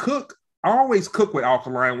 I would cook. I always cook with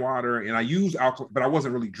alkaline water, and I use alkaline, but I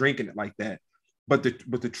wasn't really drinking it like that. But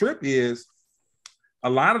the trip is, a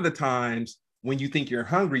lot of the times when you think you're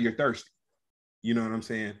hungry, you're thirsty. You know what I'm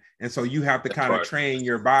saying? And so you have to kind of train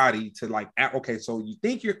your body to like, okay, so you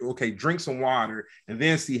think you're okay, drink some water and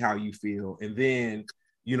then see how you feel. And then,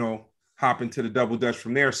 hop into the double dutch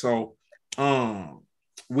from there. So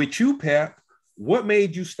with you, Pep, what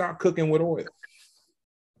made you stop cooking with oil?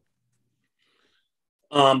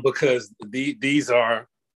 Because these are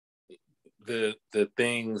the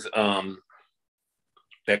things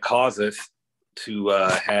that cause us to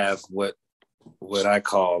have what I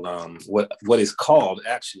call what is called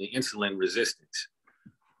actually insulin resistance.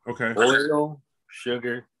 Okay. Oil,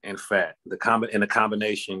 sugar, and fat. The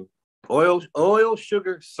combination oil,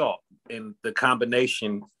 sugar, salt, and the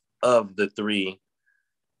combination of the three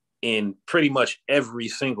in pretty much every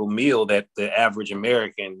single meal that the average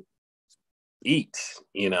American eats,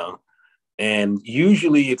 and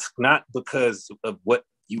usually it's not because of what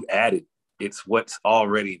you added. It's what's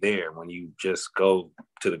already there. When you just go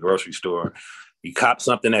to the grocery store, you cop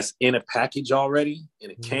something that's in a package already,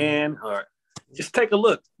 in a can, or just take a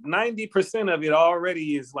look. 90% of it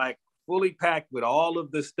already is like fully packed with all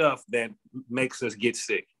of the stuff that makes us get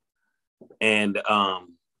sick. And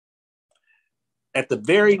at the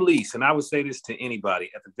very least, and I would say this to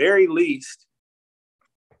anybody, at the very least,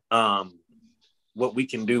 what we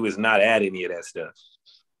can do is not add any of that stuff.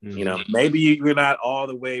 Maybe you're not all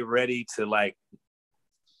the way ready to like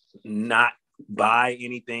not buy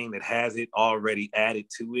anything that has it already added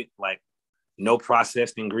to it, like no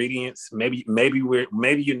processed ingredients. Maybe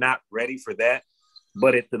you're not ready for that,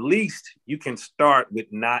 but at the least you can start with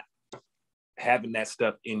not having that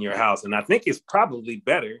stuff in your house. And I think it's probably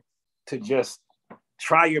better to just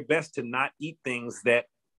try your best to not eat things that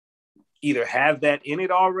either have that in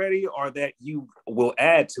it already or that you will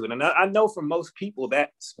add to it. And I know for most people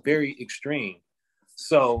that's very extreme.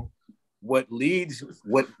 So what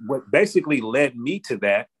basically led me to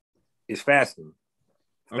that is fasting.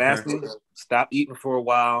 Okay. Fasting, stop eating for a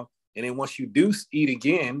while. And then once you do eat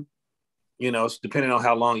again, depending on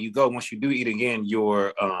how long you go, once you do eat again,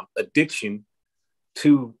 your addiction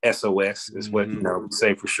to SOS is what,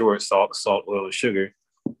 say for sure, salt, oil, and sugar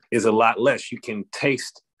is a lot less. You can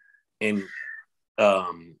taste and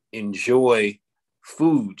enjoy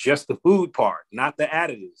food, just the food part, not the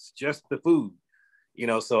additives, just the food.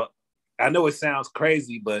 So I know it sounds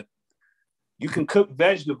crazy, but you can cook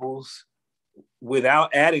vegetables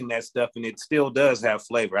without adding that stuff and it still does have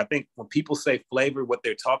flavor. I think when people say flavor, what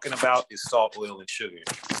they're talking about is salt, oil, and sugar.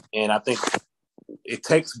 And I think it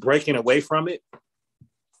takes breaking away from it.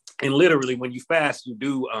 And literally when you fast, you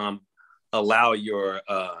do allow your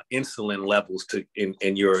insulin levels to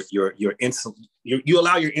and your insulin you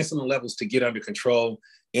allow your insulin levels to get under control.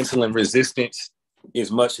 Insulin resistance is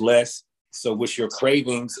much less, so which your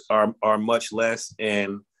cravings are much less,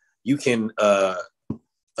 and you can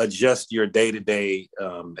adjust your day-to-day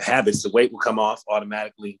habits. The weight will come off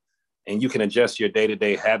automatically, and you can adjust your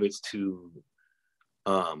day-to-day habits to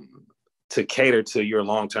cater to your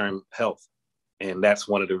long-term health. And that's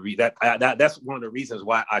one of the that's one of the reasons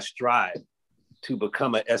why I strive to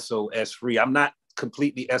become a SOS free. I'm not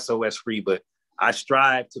completely SOS free, but I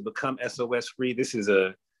strive to become SOS free.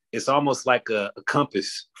 It's almost like a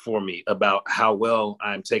compass for me about how well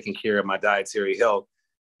I'm taking care of my dietary health,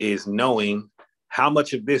 is knowing how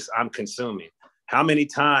much of this I'm consuming. How many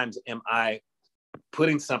times am I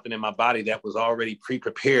putting something in my body that was already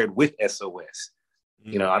pre-prepared with SOS?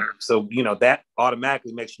 So that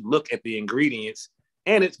automatically makes you look at the ingredients,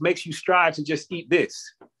 and it makes you strive to just eat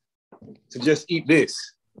this,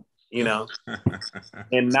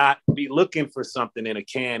 and not be looking for something in a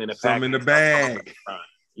can, in a pack, in the bag,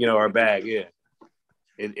 or a bag. Yeah,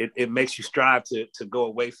 it makes you strive to go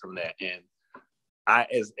away from that. And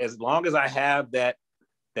as long as I have that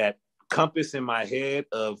compass in my head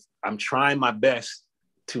of I'm trying my best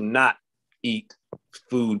to not eat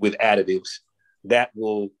food with additives, that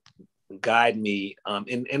will guide me.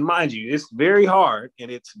 And mind you, it's very hard and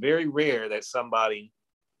it's very rare that somebody,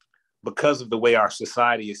 because of the way our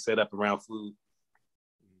society is set up around food,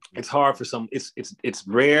 it's hard for some, it's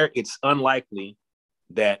rare, it's unlikely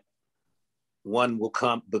that one will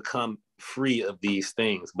become free of these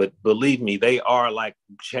things. But believe me, they are like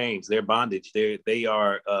chains, they're bondage.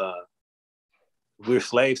 We're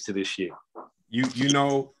slaves to this shit.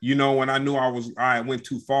 When I knew I went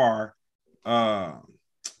too far,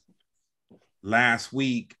 last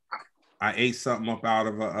week I ate something up out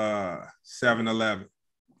of a 7-Eleven.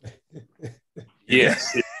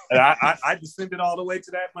 Yes. And I descended all the way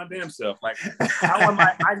to that my damn self. Like, how am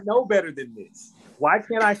I know better than this. Why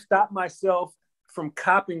can't I stop myself from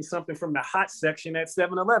copying something from the hot section at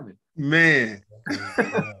 7-Eleven? Man.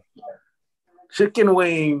 Chicken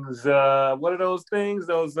wings, what are those things?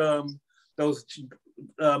 Those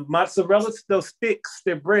mozzarella, those sticks,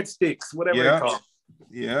 they're breadsticks, whatever they're called.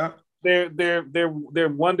 Yeah. They're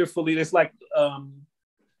wonderfully, it's like a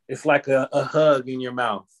hug in your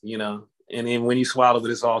mouth, you know. And then when you swallow it,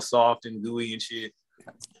 it's all soft and gooey and shit.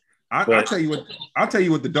 I'll tell you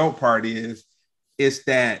what the dope part is. It's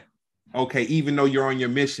that, okay, even though you're on your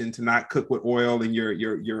mission to not cook with oil and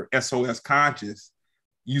you're SOS conscious,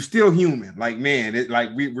 you still human. Like, man,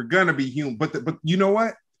 we're gonna be human. But you know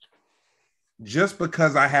what? Just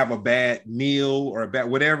because I have a bad meal or a bad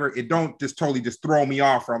whatever, it don't just totally just throw me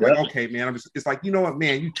off. I'm like, okay, man. It's like, you know what,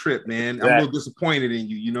 man, you tripped, man. Exactly. I'm a little disappointed in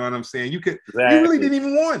you. You know what I'm saying? You really didn't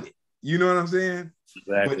even want it. You know what I'm saying?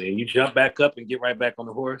 Exactly. And you jump back up and get right back on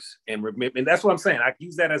the horse. And that's what I'm saying. I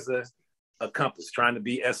use that as a compass, trying to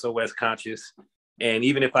be SOS conscious. And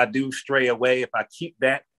even if I do stray away, if I keep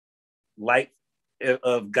that light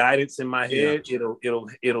of guidance in my head, it'll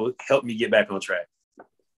help me get back on track.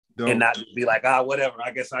 Dope. And not be like, whatever. I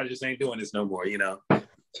guess I just ain't doing this no more, you know?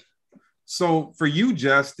 So for you,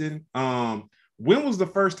 Justin, when was the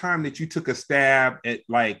first time that you took a stab at,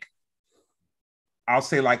 like, I'll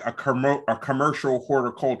say like a commercial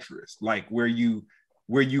horticulturist, like where you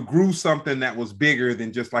grew something that was bigger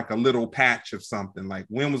than just like a little patch of something? Like,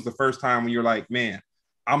 when was the first time when you're like, man,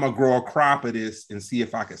 I'm gonna grow a crop of this and see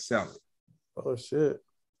if I can sell it? Oh shit.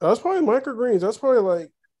 That's probably microgreens. That's probably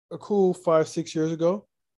like a cool 5-6 years ago.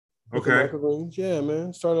 Okay. Microgreens. Yeah,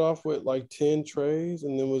 man. Started off with like 10 trays,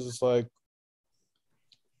 and then was just like,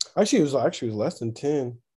 actually it was less than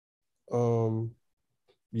 10.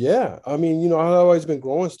 Yeah, I mean, you know, I've always been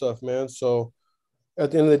growing stuff, man. So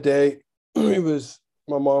at the end of the day, it was,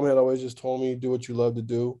 my mom had always just told me, do what you love to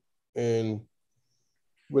do. And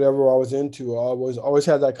whatever I was into, I always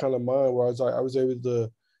had that kind of mind where I was able to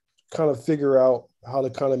kind of figure out how to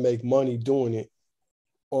kind of make money doing it.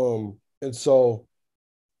 And so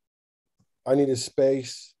I needed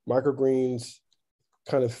space. Microgreens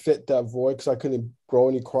kind of fit that void because I couldn't grow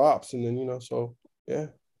any crops. And then, you know, so yeah.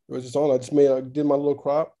 It was just on. I did my little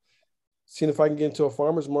crop, seeing if I can get into a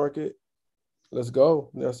farmer's market. Let's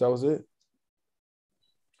go. Yes, that was it.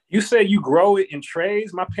 You say you grow it in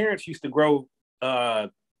trays? My parents used to grow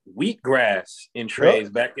wheatgrass in trays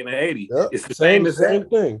back in the 80s. Yep. It's the same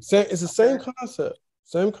thing. It's the same concept.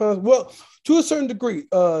 Same concept. Well, to a certain degree.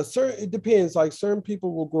 It depends. Like, certain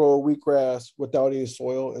people will grow wheatgrass without any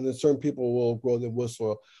soil, and then certain people will grow them with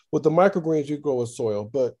soil. With the microgreens, you grow with soil,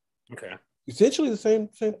 but okay. Essentially the same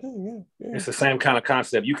thing, yeah. It's the same kind of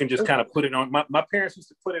concept. You can just kind of put it on. My parents used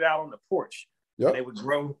to put it out on the porch. Yep. They would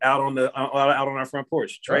grow out on our front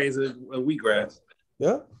porch, trays of wheatgrass.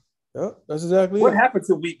 Yeah, that's exactly what happened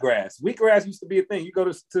to wheatgrass. Wheatgrass used to be a thing. You go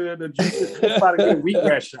to the juice spot and get a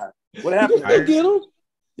wheatgrass shot. What happened? You can still get them.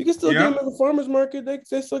 You can still get them at the farmer's market. They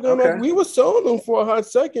still got them. We were selling them for a hot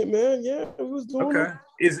second, man. Yeah, we was doing them.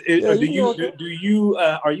 Are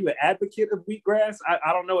you an advocate of wheatgrass?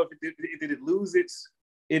 I don't know if did it lose its.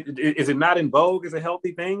 Is it not in vogue as a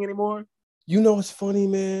healthy thing anymore? You know, it's funny,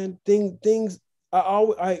 man. Things.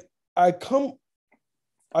 I have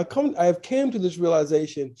came to this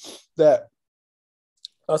realization that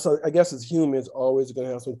us, I guess, as humans, always going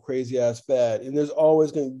to have some crazy ass fad, and there's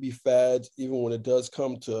always going to be fads, even when it does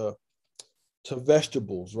come to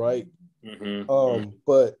vegetables, right? Mm-hmm.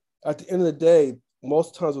 But at the end of the day,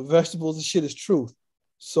 most times with vegetables, the shit is truth.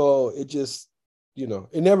 So it just, you know,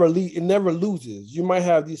 it never loses. You might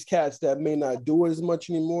have these cats that may not do it as much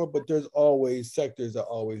anymore, but there's always sectors that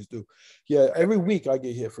always do. Yeah, every week I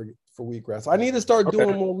get hit for wheatgrass. I need to start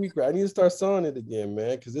doing more wheatgrass. I need to start selling it again,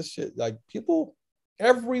 man, because this shit, like, people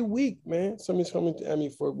every week, man, somebody's coming to me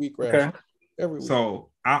for wheatgrass every week. So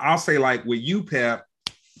I'll say, like, with you, Pep,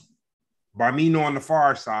 by me knowing the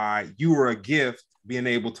far side, you were a gift being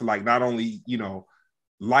able to, like, not only, you know,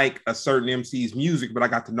 like a certain MC's music, but I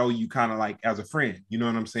got to know you kind of like as a friend, you know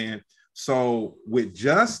what I'm saying? So with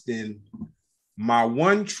Justin, my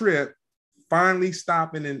one trip, finally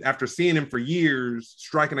stopping, and after seeing him for years,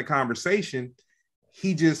 striking a conversation,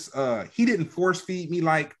 he just, he didn't force feed me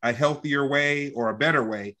like a healthier way or a better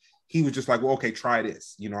way. He was just like, well, okay, try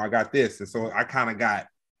this. You know, I got this. And so I kind of got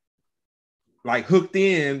like hooked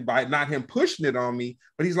in by not him pushing it on me,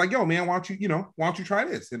 but he's like, yo, man, why don't you try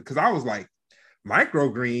this? And because I was like,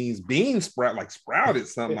 microgreens, bean sprout, like sprouted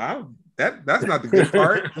something. That's not the good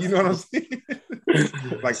part. You know what I'm saying?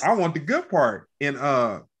 Like, I want the good part. And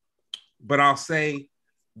but I'll say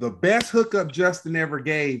the best hookup Justin ever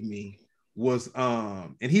gave me was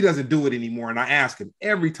and he doesn't do it anymore. And I ask him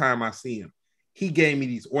every time I see him, he gave me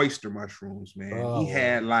these oyster mushrooms, man. He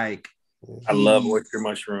had like, I love oyster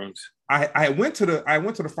mushrooms. I went to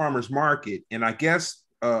the farmer's market, and I guess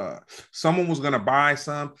someone was gonna buy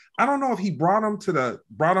some. I don't know if he brought them to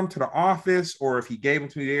the office or if he gave them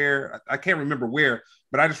to me there. I can't remember where,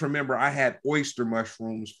 but I just remember I had oyster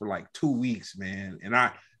mushrooms for like 2 weeks, man. And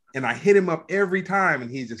I hit him up every time,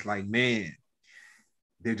 and he's just like, man,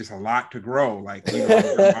 they're just a lot to grow. Like, you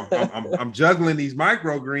know, I'm juggling these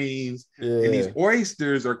microgreens, and these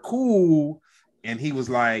oysters are cool. And he was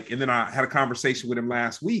like, and then I had a conversation with him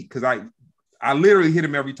last week because I literally hit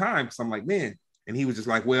him every time because I'm like, man. And he was just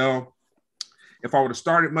like, well, if I would have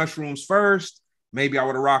started mushrooms first, maybe I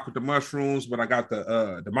would have rocked with the mushrooms, but I got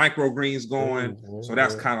the microgreens going. So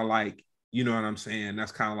that's kind of like, you know what I'm saying?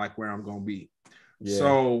 That's kind of like where I'm going to be. Yeah.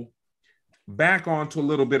 So back onto a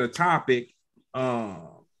little bit of topic.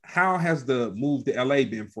 How has the move to LA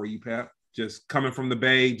been for you, Pep? Just coming from the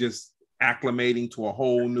Bay, just acclimating to a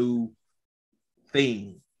whole new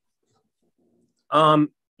thing.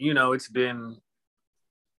 You know, it's been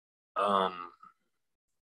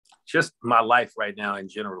just my life right now in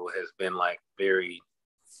general has been like very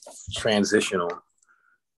transitional.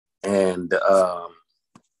 And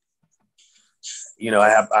you know,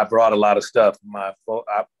 I brought a lot of stuff.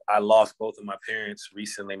 I lost both of my parents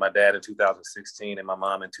recently, my dad in 2016 and my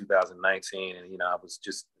mom in 2019. And, you know, I was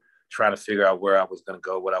just trying to figure out where I was going to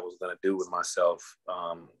go, what I was going to do with myself.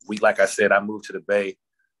 Like I said, I moved to the Bay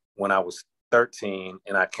when I was 13,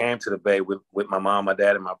 and I came to the Bay with my mom, my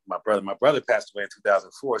dad, and my brother. My brother passed away in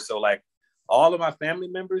 2004. So like all of my family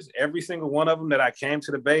members, every single one of them that I came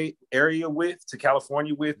to the Bay Area with, to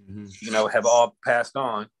California with, you know, have all passed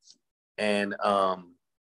on. And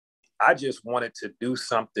I just wanted to do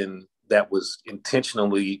something that was intentional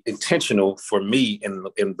for me in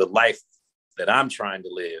the life that I'm trying to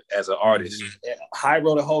live as an artist. High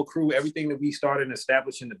Road, the whole crew, everything that we started and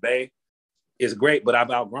established in the Bay is great, but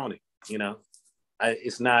I've outgrown it. You know,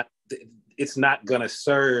 it's not going to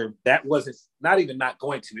serve. That wasn't not even not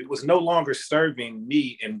going to. It was no longer serving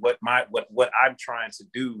me and what I'm trying to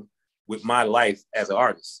do with my life as an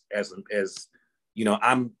artist. As you know,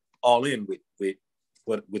 I'm all in with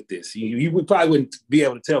this. You probably wouldn't be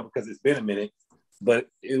able to tell because it's been a minute, but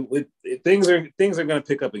things are going to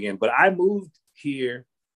pick up again. But I moved here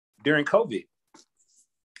during COVID,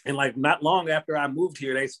 and like not long after I moved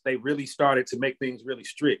here, they really started to make things really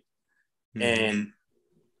strict. And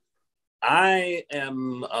I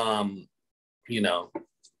am, you know,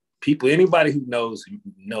 anybody who knows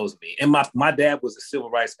me. And my dad was a civil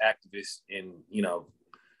rights activist, and you know,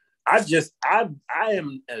 I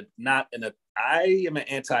am an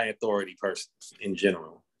anti-authority person in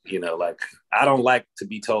general. You know, like I don't like to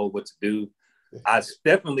be told what to do. I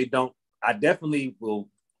definitely will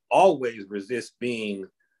always resist being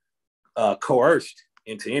coerced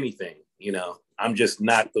into anything. You know, I'm just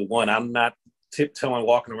not the one. I'm not tiptoeing,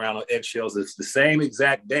 walking around on eggshells. It's the same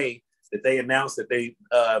exact day that they announced that they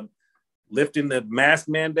lifting the mask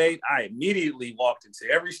mandate. I immediately walked into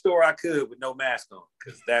every store I could with no mask on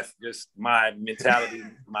because that's just my mentality,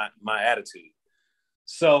 my attitude.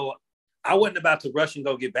 So I wasn't about to rush and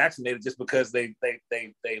go get vaccinated just because they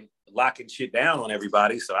locking shit down on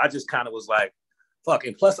everybody. So I just kind of was like, fuck.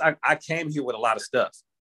 And plus, I came here with a lot of stuff,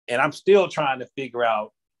 and I'm still trying to figure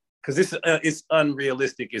out, because it's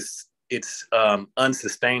unrealistic. It's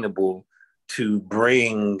unsustainable to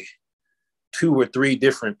bring 2 or 3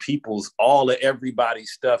 different people's all of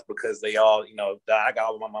everybody's stuff, because they all, you know, I got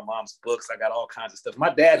all of my mom's books. I got all kinds of stuff.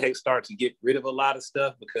 My dad had started to get rid of a lot of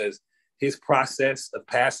stuff because his process of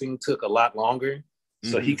passing took a lot longer.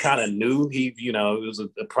 So he kind of knew it was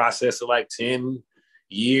a process of like 10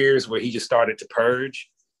 years where he just started to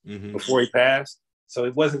purge before he passed. So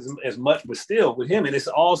it wasn't as much, but still with him, and it's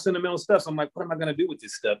all sentimental stuff. So I'm like, what am I going to do with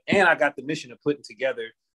this stuff? And I got the mission of putting together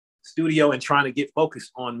studio and trying to get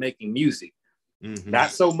focused on making music. Not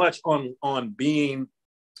so much on being,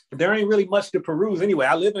 there ain't really much to peruse anyway.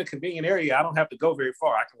 I live in a convenient area. I don't have to go very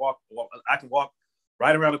far. I can walk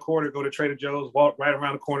right around the corner, go to Trader Joe's, walk right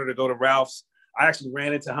around the corner to go to Ralph's. I actually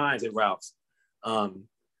ran into Heinz at Ralph's.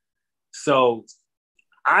 So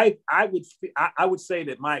I would say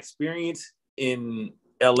that my experience in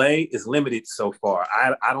LA is limited so far.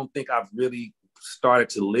 I don't think I've really started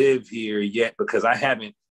to live here yet, because I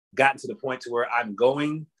haven't gotten to the point to where I'm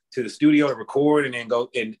going to the studio to record and then go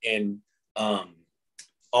and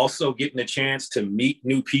also getting a chance to meet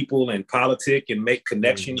new people and politic and make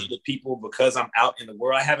connections with people because I'm out in the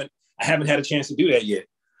world. I haven't had a chance to do that yet.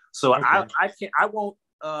 So I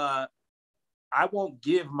won't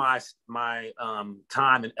give my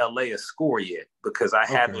time in LA a score yet because I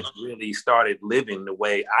haven't really started living the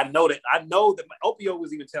way I know that my Opio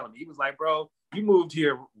was even telling me. He was like, bro, you moved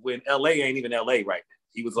here when LA ain't even LA right now.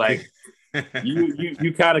 He was like,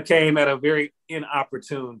 you kind of came at a very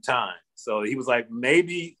inopportune time. So he was like,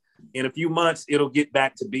 maybe in a few months it'll get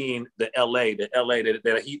back to being the LA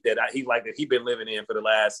that he'd been living in for the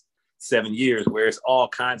last 7 years, where it's all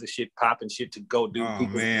kinds of shit popping, shit to go do. Oh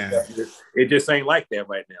man, it just ain't like that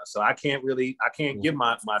right now. So I can't give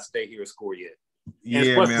my stay here a score yet.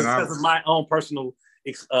 And plus, man, because of my own personal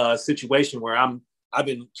situation where I've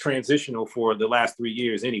been transitional for the last 3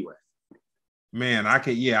 years anyway. Man, I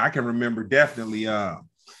can remember definitely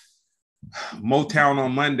Motown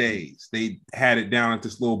on Mondays. They had it down at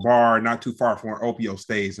this little bar not too far from where Opio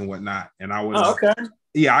stays and whatnot. And I would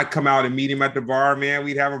I'd come out and meet him at the bar, man.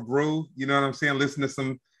 We'd have a brew, you know what I'm saying? Listen to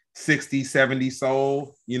some 60s, 70s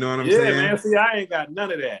soul, you know what I'm saying? Yeah, man. See, I ain't got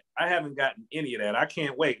none of that. I haven't gotten any of that. I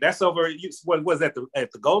can't wait. That's over. What was that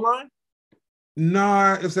at the goal line?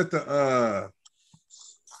 No, it was at the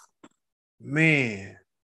man.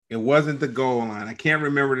 It wasn't the goal line. I can't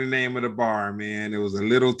remember the name of the bar, man. It was a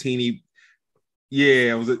little teeny.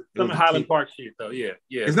 Yeah, it was Highland Park shit though. Yeah.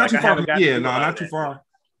 It's not too far. Not too far.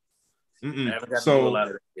 I haven't got to do a lot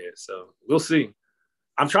of that yet, so we'll see.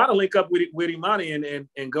 I'm trying to link up with Imani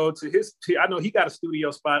and go to his. I know he got a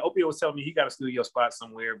studio spot. Opio was telling me he got a studio spot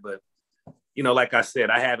somewhere, but like I said,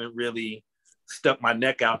 I haven't really stuck my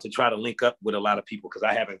neck out to try to link up with a lot of people because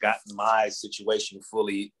I haven't gotten my situation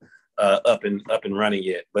fully up and running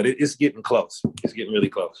yet. But it's getting close. It's getting really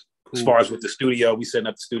close. Cool. As far as with the studio, we setting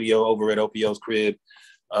up the studio over at Opio's crib,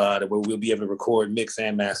 where we'll be able to record, mix,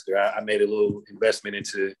 and master. I made a little investment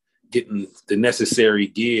into getting the necessary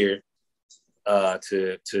gear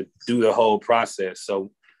to do the whole process.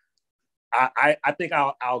 So I think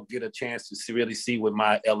I'll get a chance to really see what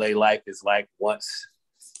my LA life is like once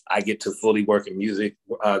I get to fully working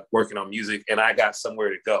on music, and I got somewhere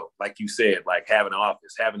to go. Like you said, like having an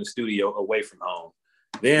office, having a studio away from home.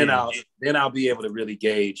 Then I'll be able to really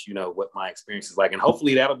gauge, what my experience is like, and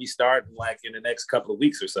hopefully that'll be starting like in the next couple of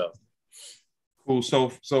weeks or so. Cool. So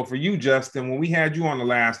for you, Justin, when we had you on the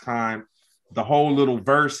last time, the whole little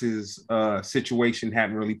verses situation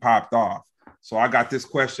hadn't really popped off. So I got this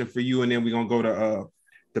question for you, and then we're gonna go to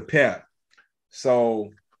the Pep.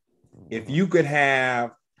 So if you could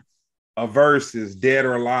have a verses, dead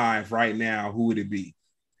or alive, right now, who would it be?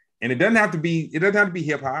 And it doesn't have to be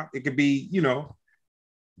hip hop. It could be,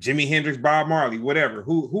 Jimi Hendrix, Bob Marley, whatever.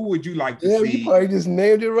 Who would you like to see? You probably just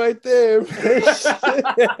named it right there.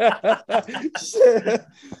 Shit.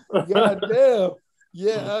 God damn.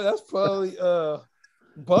 Yeah, that's probably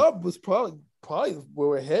Bob was probably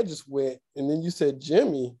where her head just went. And then you said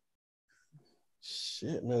Jimmy.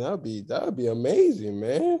 Shit, man, that'd be amazing,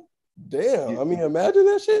 man. Damn. I mean, imagine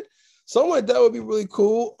that shit. Something like that would be really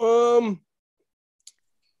cool.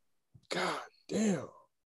 God damn.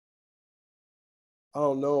 I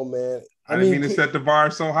don't know, man. I didn't mean to set the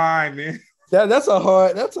bar so high, man. That's a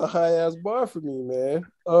high ass bar for me, man.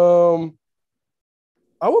 I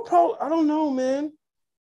don't know, man.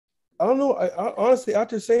 I don't know. I honestly,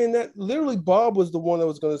 after saying that, literally Bob was the one that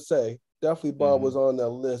was gonna say. Definitely Bob was on that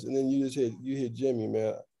list. And then you hit Jimmy,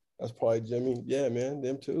 man. That's probably Jimmy. Yeah, man.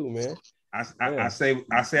 Them too, man. I say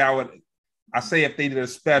if they did a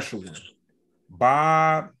special one,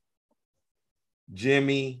 Bob,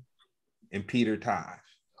 Jimmy, and Peter Tosh.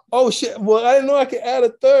 Oh shit! Well, I didn't know I could add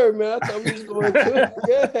a third, man. I thought we was going to.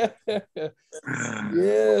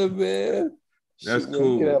 Yeah, man. That's shit, cool.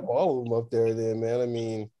 Man, we could have all of them up there, then, man. I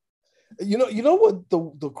mean, you know what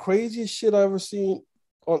the craziest shit I ever seen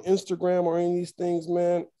on Instagram or any of these things,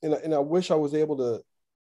 man. And I wish I was able to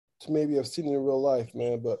maybe have seen it in real life,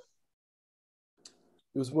 man. But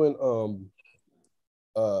it was when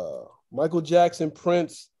Michael Jackson,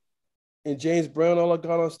 Prince, and James Brown all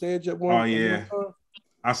got on stage at one. Oh yeah,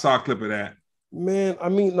 I saw a clip of that. Man, I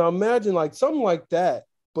mean, now imagine like something like that,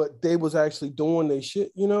 but they was actually doing their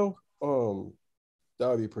shit. That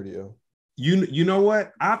would be pretty ill. You know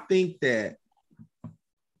what? I think that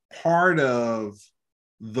part of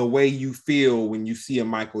the way you feel when you see a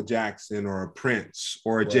Michael Jackson or a Prince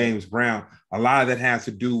or a James Brown, a lot of that has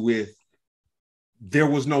to do with there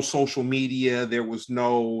was no social media. There was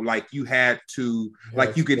no, like, you had to,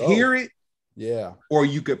 like, you could hear it. Yeah. Or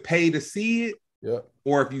you could pay to see it. Yeah.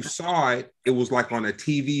 Or if you saw it, it was like on a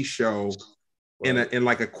TV show in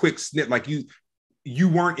like a quick snip. Like you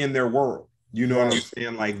weren't in their world. You know what I'm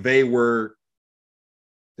saying? Like they were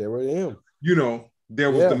them. You know,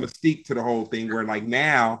 there was the mystique to the whole thing where like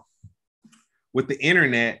now with the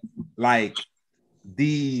internet, like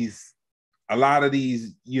a lot of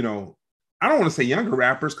these, you know, I don't want to say younger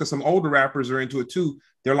rappers because some older rappers are into it too.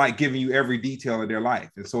 They're like giving you every detail of their life.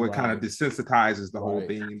 And so it kind of desensitizes the whole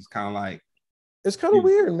thing. It's kind of like, it's kind of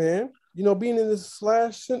weird, man. You know, being in this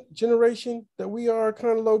slash generation that we are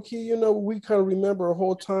kind of low key, you know, we kind of remember a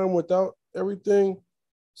whole time without everything.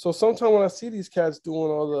 So sometimes when I see these cats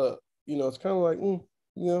doing all the, you know, it's kind of like, you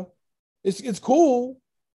know, it's cool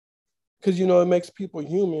because, you know, it makes people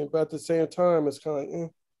human. But at the same time, it's kind of like,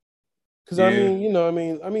 because I mean, you know,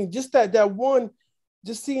 I mean, just that one,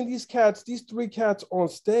 just seeing these three cats on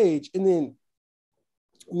stage, and then,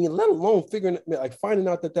 I mean, let alone finding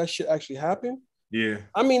out that shit actually happened. Yeah.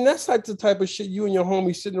 I mean, that's like the type of shit you and your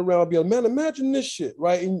homie sitting around be like, man, imagine this shit,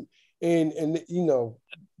 right? And you know,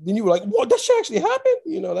 then you were like, what, that shit actually happened?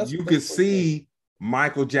 You know, you could see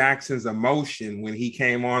Michael Jackson's emotion when he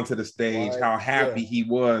came onto the stage, how happy he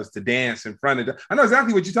was to dance in front of them. I know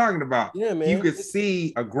exactly what you're talking about. Yeah, man. You could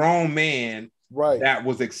see a grown man that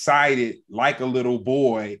was excited like a little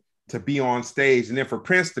boy to be on stage. And then for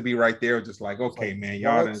Prince to be right there, just like, okay, man,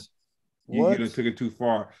 y'all done, you done took it too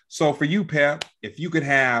far. So for you, Pep, if you could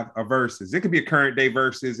have a versus, it could be a current day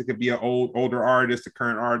versus, it could be an older artist, a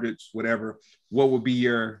current artist, whatever. What would be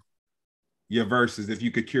your verses if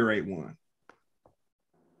you could curate one?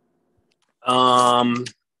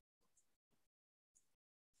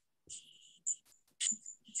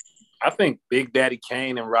 I think Big Daddy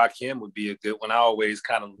Kane and Rakim would be a good one. I always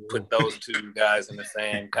kind of put those two guys in the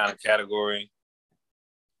same kind of category.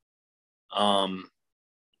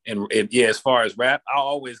 As far as rap, I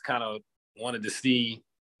always kind of wanted to see.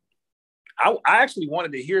 I actually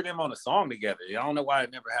wanted to hear them on a song together. I don't know why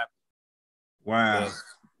it never happened. Wow.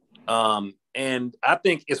 But, and I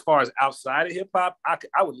think as far as outside of hip hop, I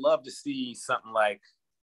would love to see something like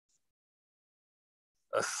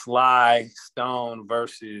a Sly Stone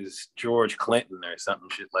versus George Clinton or something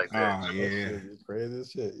shit like that. Oh yeah, crazy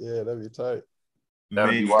shit. Yeah, that'd be tight.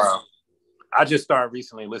 That'd be wild. I just started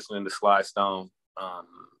recently listening to Sly Stone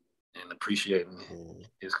and appreciating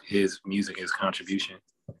his music, his contribution.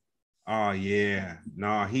 Oh yeah,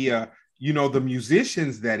 no, he you know, the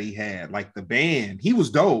musicians that he had, like the band, he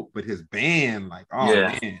was dope, but his band, like,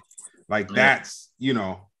 man, like that's, you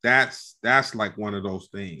know, that's like one of those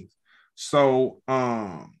things. So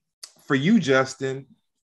for you, Justin,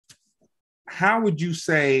 how would you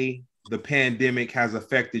say the pandemic has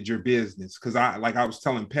affected your business? Because I was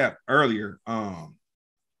telling Pep earlier,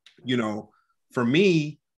 you know, for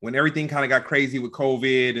me, when everything kind of got crazy with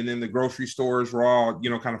COVID and then the grocery stores were all,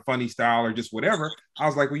 you know, kind of funny style or just whatever, I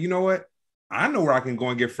was like, well, you know what? I know where I can go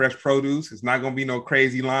and get fresh produce. It's not going to be no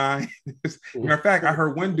crazy line. Matter of fact, I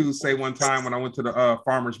heard one dude say one time when I went to the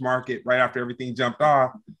farmer's market right after everything jumped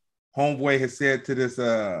off, homeboy had said to this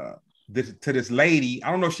lady,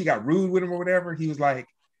 I don't know if she got rude with him or whatever. He was like,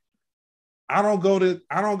 I don't go to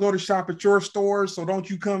shop at your stores, so don't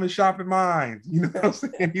you come and shop at mine. You know what I'm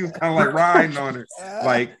saying? He was kind of like riding on her,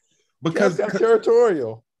 like, because that's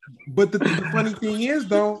territorial. But the funny thing is,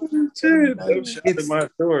 though, it's my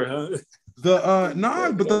store, huh?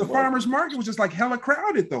 But the farmers market was just like hella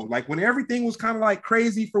crowded though. Like when everything was kind of like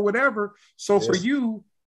crazy for whatever. So for you,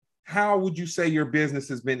 how would you say your business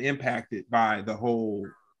has been impacted by the whole,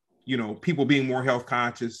 you know, people being more health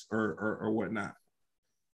conscious or whatnot?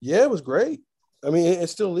 Yeah, it was great. I mean, it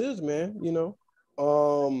still is, man. You know,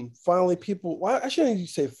 finally people. Well, I shouldn't even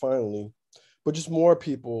say finally, but just more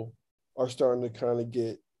people are starting to kind of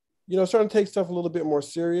get, you know, starting to take stuff a little bit more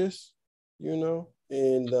serious. You know,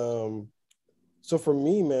 and so for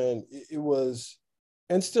me, man, it was,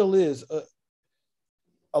 and still is,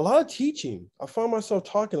 a lot of teaching. I found myself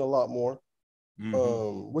talking a lot more,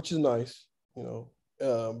 which is nice, you know.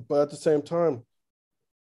 But at the same time,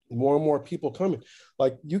 more and more people coming.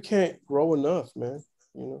 Like you can't grow enough, man.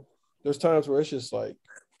 You know, there's times where it's just like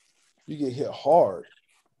you get hit hard.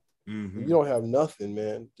 You don't have nothing,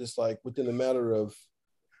 man. Just like within a matter of.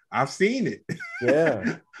 I've seen it.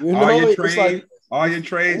 Yeah, you know, all your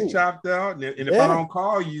trades chopped out, and if I don't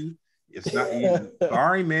call you, it's not.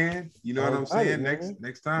 Sorry, man. You know what I'm saying?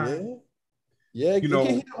 Next time. Yeah. You know,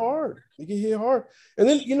 get hit hard. You get hit hard, and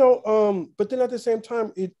then you know, but then at the same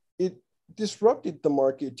time, it disrupted the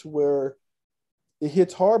market to where it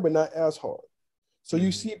hits hard, but not as hard. So you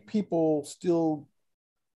see people still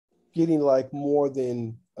getting like more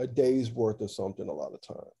than a day's worth of something a lot of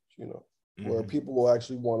times. You know. Where people will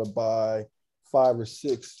actually want to buy 5 or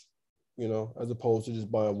 6, you know, as opposed to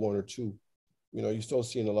just buying 1 or 2. You know, you're still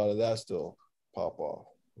seeing a lot of that still pop off.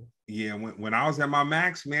 Yeah, when I was at my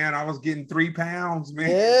max, man, I was getting 3 pounds, man.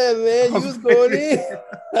 Yeah, man, you was going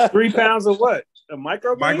in. 3 pounds of what? A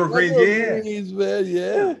microgreens? Microgreens, yeah. Microgreens, man,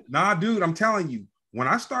 yeah. Nah, dude, I'm telling you, when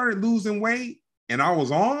I started losing weight and I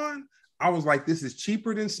was like, this is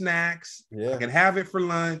cheaper than snacks. Yeah. I can have it for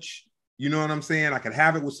lunch. You know what I'm saying? I could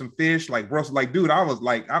have it with some fish, like bro. Like, dude, I was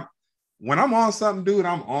like, when I'm on something, dude,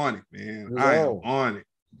 I'm on it, man. I am on it.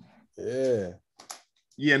 Yeah.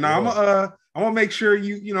 Yeah, no, I'm gonna make sure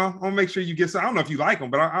I'm gonna make sure you get some. I don't know if you like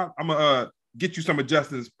them, but I'm gonna get you some of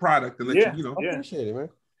Justin's product to let you know. I appreciate it, man.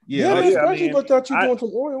 Yeah, man, especially without you doing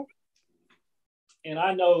some oil. And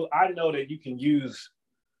I know that you can use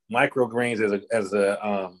microgreens as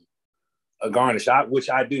a garnish, which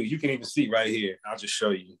I do. You can even see right here. I'll just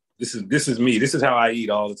show you. This is me. This is how I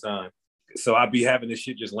eat all the time. So I be having this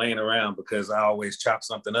shit just laying around because I always chop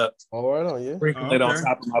something up. All right, on, yeah. Sprinkle it on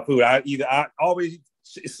top of my food. I always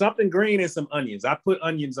something green and some onions. I put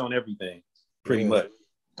onions on everything pretty much.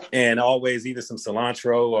 And always either some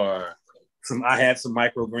cilantro or I had some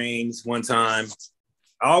microgreens one time.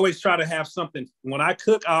 I always try to have something when I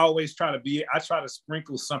cook. I try to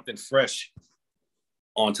sprinkle something fresh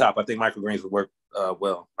on top. I think microgreens would work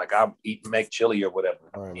well. Like I'll make chili or whatever.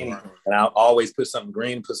 And I'll always put something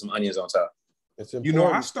green, put some onions on top. I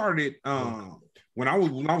started when I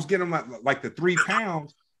was getting like the 3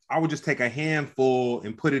 pounds, I would just take a handful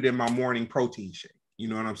and put it in my morning protein shake. You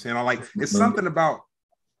know what I'm saying? It's something about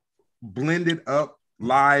blended up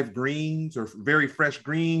live greens or very fresh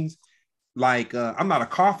greens. Like I'm not a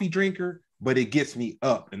coffee drinker, but it gets me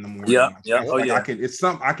up in the morning. It's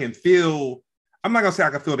something I can feel. I'm not gonna say I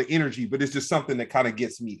can feel the energy, but it's just something that kind of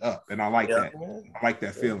gets me up, and I like that. I like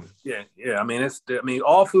that feeling. Yeah. I mean,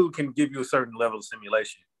 all food can give you a certain level of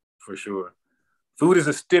stimulation for sure. Food is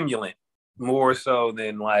a stimulant more so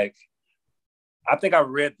than like. I think I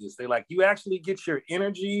read this. They like you actually get your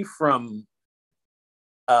energy from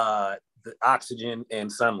the oxygen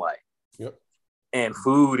and sunlight. Yep. And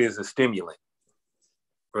food is a stimulant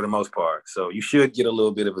for the most part. So you should get a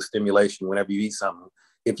little bit of a stimulation whenever you eat something.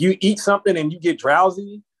 If you eat something and you get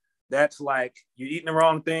drowsy, that's like you're eating the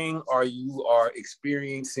wrong thing or you are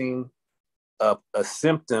experiencing a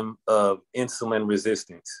symptom of insulin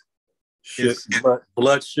resistance,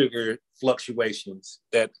 blood sugar fluctuations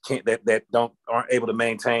that aren't able to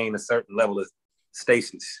maintain a certain level of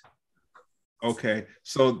stasis. Okay,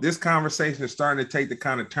 so this conversation is starting to take the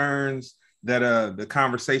kind of turns that the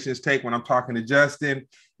conversations take when I'm talking to Justin,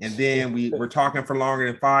 and then we're talking for longer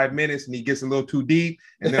than 5 minutes, and he gets a little too deep,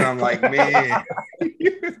 and then I'm like, man,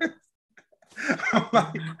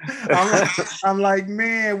 I'm like,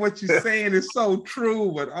 man, what you're saying is so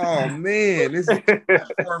true, but oh man, this is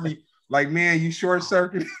for me. Like, man, you short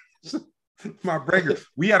circuit my breaker.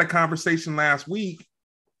 We had a conversation last week,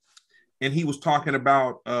 and he was talking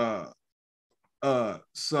about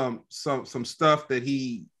some stuff that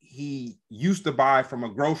he used to buy from a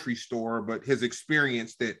grocery store, but his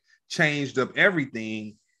experience that changed up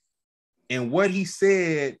everything. And what he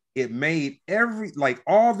said, it made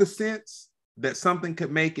all the sense that something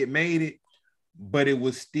could make. It made it, but it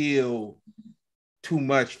was still too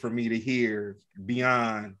much for me to hear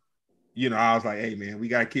beyond. I was like, hey man, we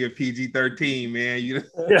gotta kill PG-13, man.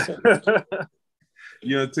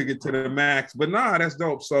 Took it to the max. But nah, that's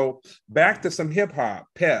dope. So back to some hip hop.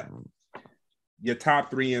 Pep, your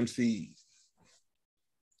top 3 MCs.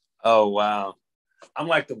 Oh wow. I'm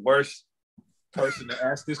like the worst person to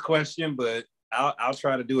ask this question, but I'll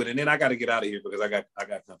try to do it. And then I gotta get out of here because I got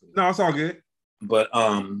company. No, it's all good. But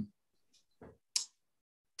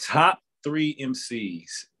top 3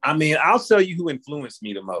 MCs. I mean, I'll tell you who influenced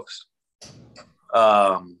me the most.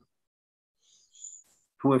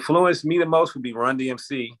 Who influenced me the most would be Run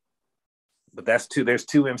DMC, but there's 2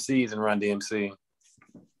 MCs in Run DMC.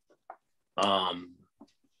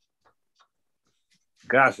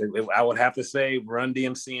 Gosh, I would have to say Run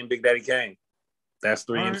DMC and Big Daddy Kane. That's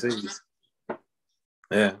 3 MCs.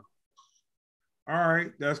 Yeah. All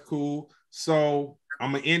right, that's cool. So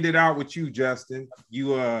I'm gonna end it out with you, Justin.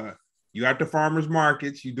 You at the farmers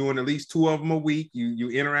markets. You're doing at least 2 of them a week. You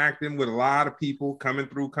interacting with a lot of people coming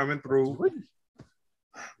through.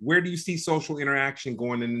 Where do you see social interaction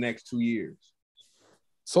going in the next 2 years?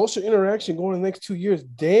 Social interaction going in the next 2 years.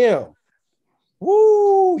 Damn.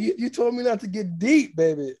 Woo! You told me not to get deep,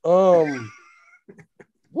 baby. Woo!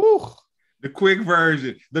 The quick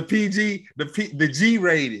version, the PG, the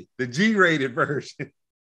G-rated version.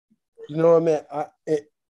 You know what, man?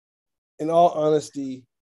 In all honesty,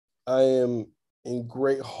 I am in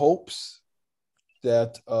great hopes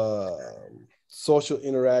that social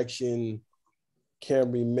interaction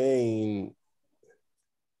can remain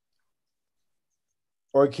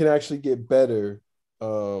or it can actually get better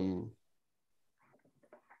than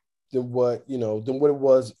what it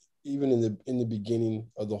was even in the beginning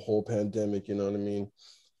of the whole pandemic. You know what I mean?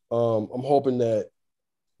 I'm hoping that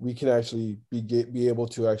we can actually be able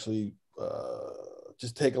to actually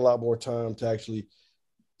just take a lot more time to actually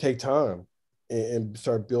take time and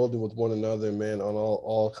start building with one another, man, on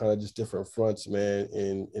all kind of just different fronts, man,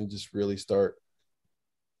 and just really start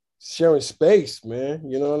sharing space, man.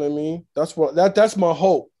 You know what I mean? That's my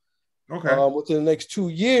hope. Okay. Within the next 2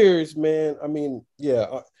 years, man. I mean,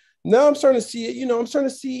 yeah. Now I'm starting to see it. I'm starting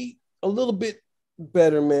to see a little bit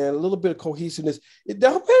better, man. A little bit of cohesiveness. The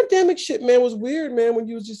whole pandemic shit, man, was weird, man. When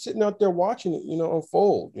you was just sitting out there watching it,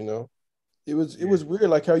 unfold. It was weird,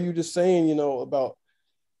 like how you just saying, about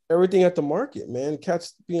everything at the market, man.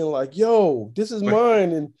 Cats being like, "Yo, this is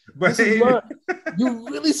mine," and this is mine. You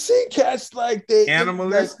really see cats like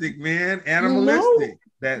animalistic, man. Animalistic.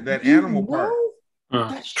 That animal part.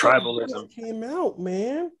 That tribalism came out,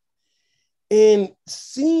 man. And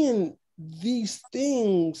seeing these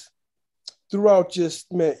things throughout,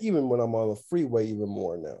 just, man, even when I'm on the freeway, even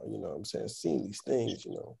more now, you know what I'm saying? Seeing these things,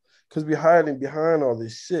 because we're hiding behind all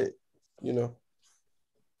this shit, And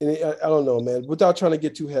I don't know, man, without trying to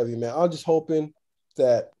get too heavy, man, I'm just hoping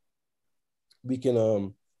that we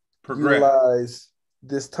can utilize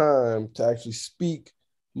this time to actually speak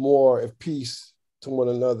more of peace to one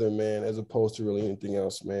another, man, as opposed to really anything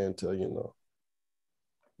else, man, to,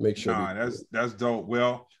 make sure. That's dope.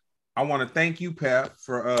 Well, I want to thank you, Pep,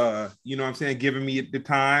 for giving me the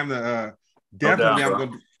time. Definitely,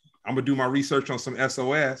 I'm gonna do my research on some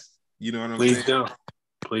SOS. You know what I'm saying?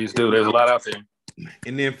 Please do. There's a lot out there.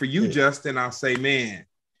 And then for you, Justin, I'll say, man,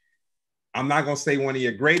 I'm not gonna say one of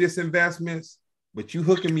your greatest investments, but you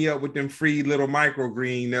hooking me up with them free little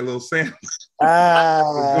microgreen, that little sample. It's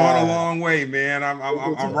gone a long way, man.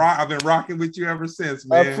 I've been rocking with you ever since,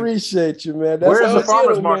 man. I appreciate you, man. Where's the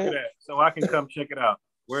farmers market at? So I can come check it out.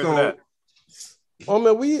 Where's it at? Oh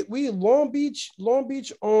man, we Long Beach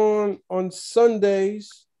on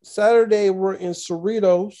Sundays. Saturday we're in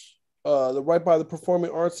Cerritos, right by the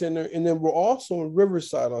Performing Arts Center, and then we're also in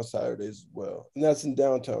Riverside on Saturdays as well, and that's in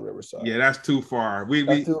downtown Riverside. Yeah, that's too far.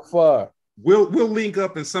 That's too far. We'll link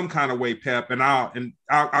up in some kind of way, Pep, and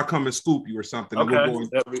I'll come and scoop you or something. Okay.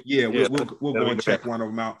 We'll go and check one of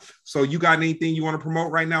them out. So you got anything you want to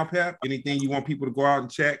promote right now, Pep? Anything you want people to go out and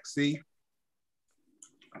check, see?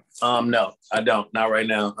 No, I don't. Not right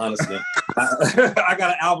now, honestly. I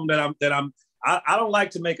got an album I don't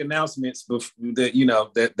like to make announcements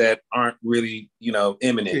that aren't really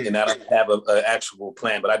imminent, and I don't have an actual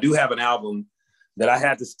plan. But I do have an album that I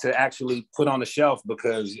had to actually put on the shelf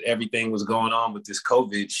because everything was going on with this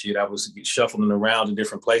COVID shit. I was shuffling around in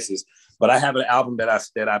different places, but I have an album that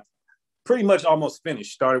I pretty much almost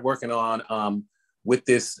finished. Started working on with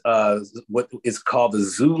this what is called the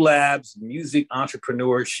Zoo Labs Music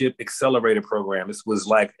Entrepreneurship Accelerator Program. This was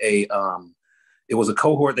like it was a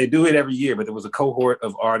cohort. They do it every year, but there was a cohort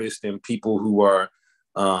of artists and people who are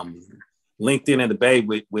linked in the Bay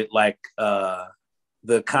with like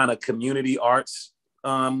the kind of community arts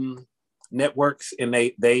networks, and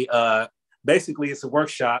they basically it's a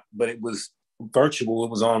workshop, but it was virtual. It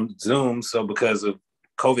was on Zoom, so because of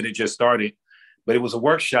COVID, it just started. But it was a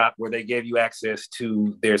workshop where they gave you access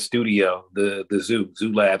to their studio, the Zoo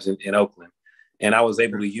Labs in Oakland, and I was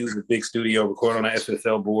able to use the big studio, record on an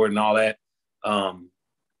SSL board and all that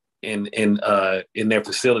in their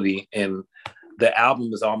facility. And the album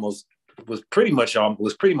was pretty much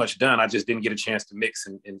done. I just didn't get a chance to mix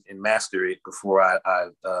and master it before I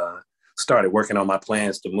started working on my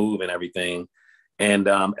plans to move and everything. And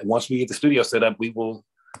once we get the studio set up, we will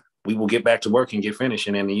get back to work and get finished.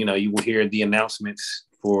 And then, you will hear the announcements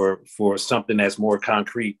for something that's more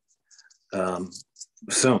concrete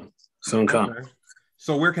soon come. Okay.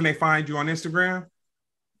 So where can they find you on Instagram?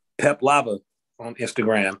 Pep Lava on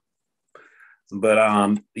Instagram.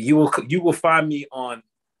 But you will find me on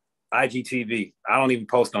IGTV. I don't even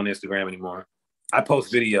post on Instagram anymore. I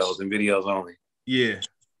post videos and videos only. Yeah,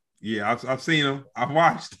 I've seen them. I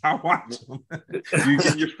watched them. You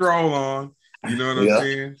get your scroll on. You know what I'm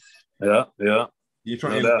saying? Yeah. You're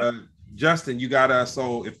trying. Justin, you got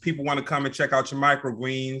so if people want to come and check out your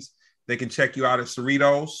microgreens, they can check you out at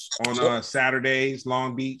Cerritos on Saturdays,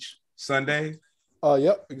 Long Beach, Sunday.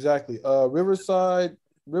 Yep, exactly. Riverside,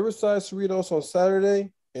 Cerritos on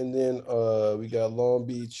Saturday. And then we got Long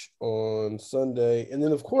Beach on Sunday. And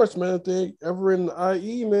then, of course, man, if they ever in the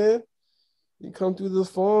IE, man, you come through the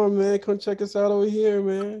farm, man. Come check us out over here,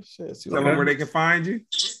 man. Shit, tell them where they can find you.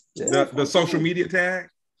 Yeah, the social media tag.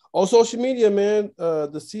 On social media, man.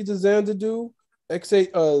 The Seeds of Xanadu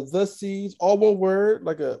X8, the seeds, all one word,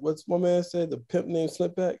 like what's my man said, the pimp named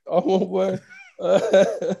Slipback, all one word.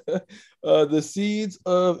 The seeds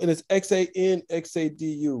of, and it's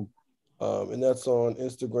XANXADU. And that's on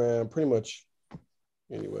Instagram, pretty much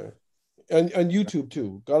anyway. And YouTube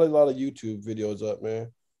too. Got a lot of YouTube videos up,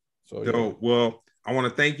 man. So Dope. yeah. Well, I want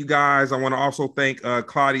to thank you guys. I want to also thank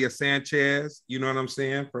Claudia Sanchez, you know what I'm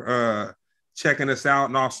saying, for checking us out,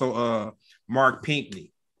 and also Mark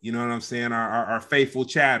Pinckney, you know what I'm saying, our faithful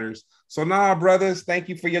chatters. So brothers, thank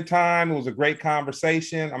you for your time. It was a great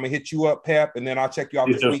conversation. I'm gonna hit you up, Pep, and then I'll check you out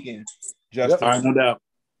this weekend. Justin. All right, no doubt.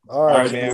 All right, man.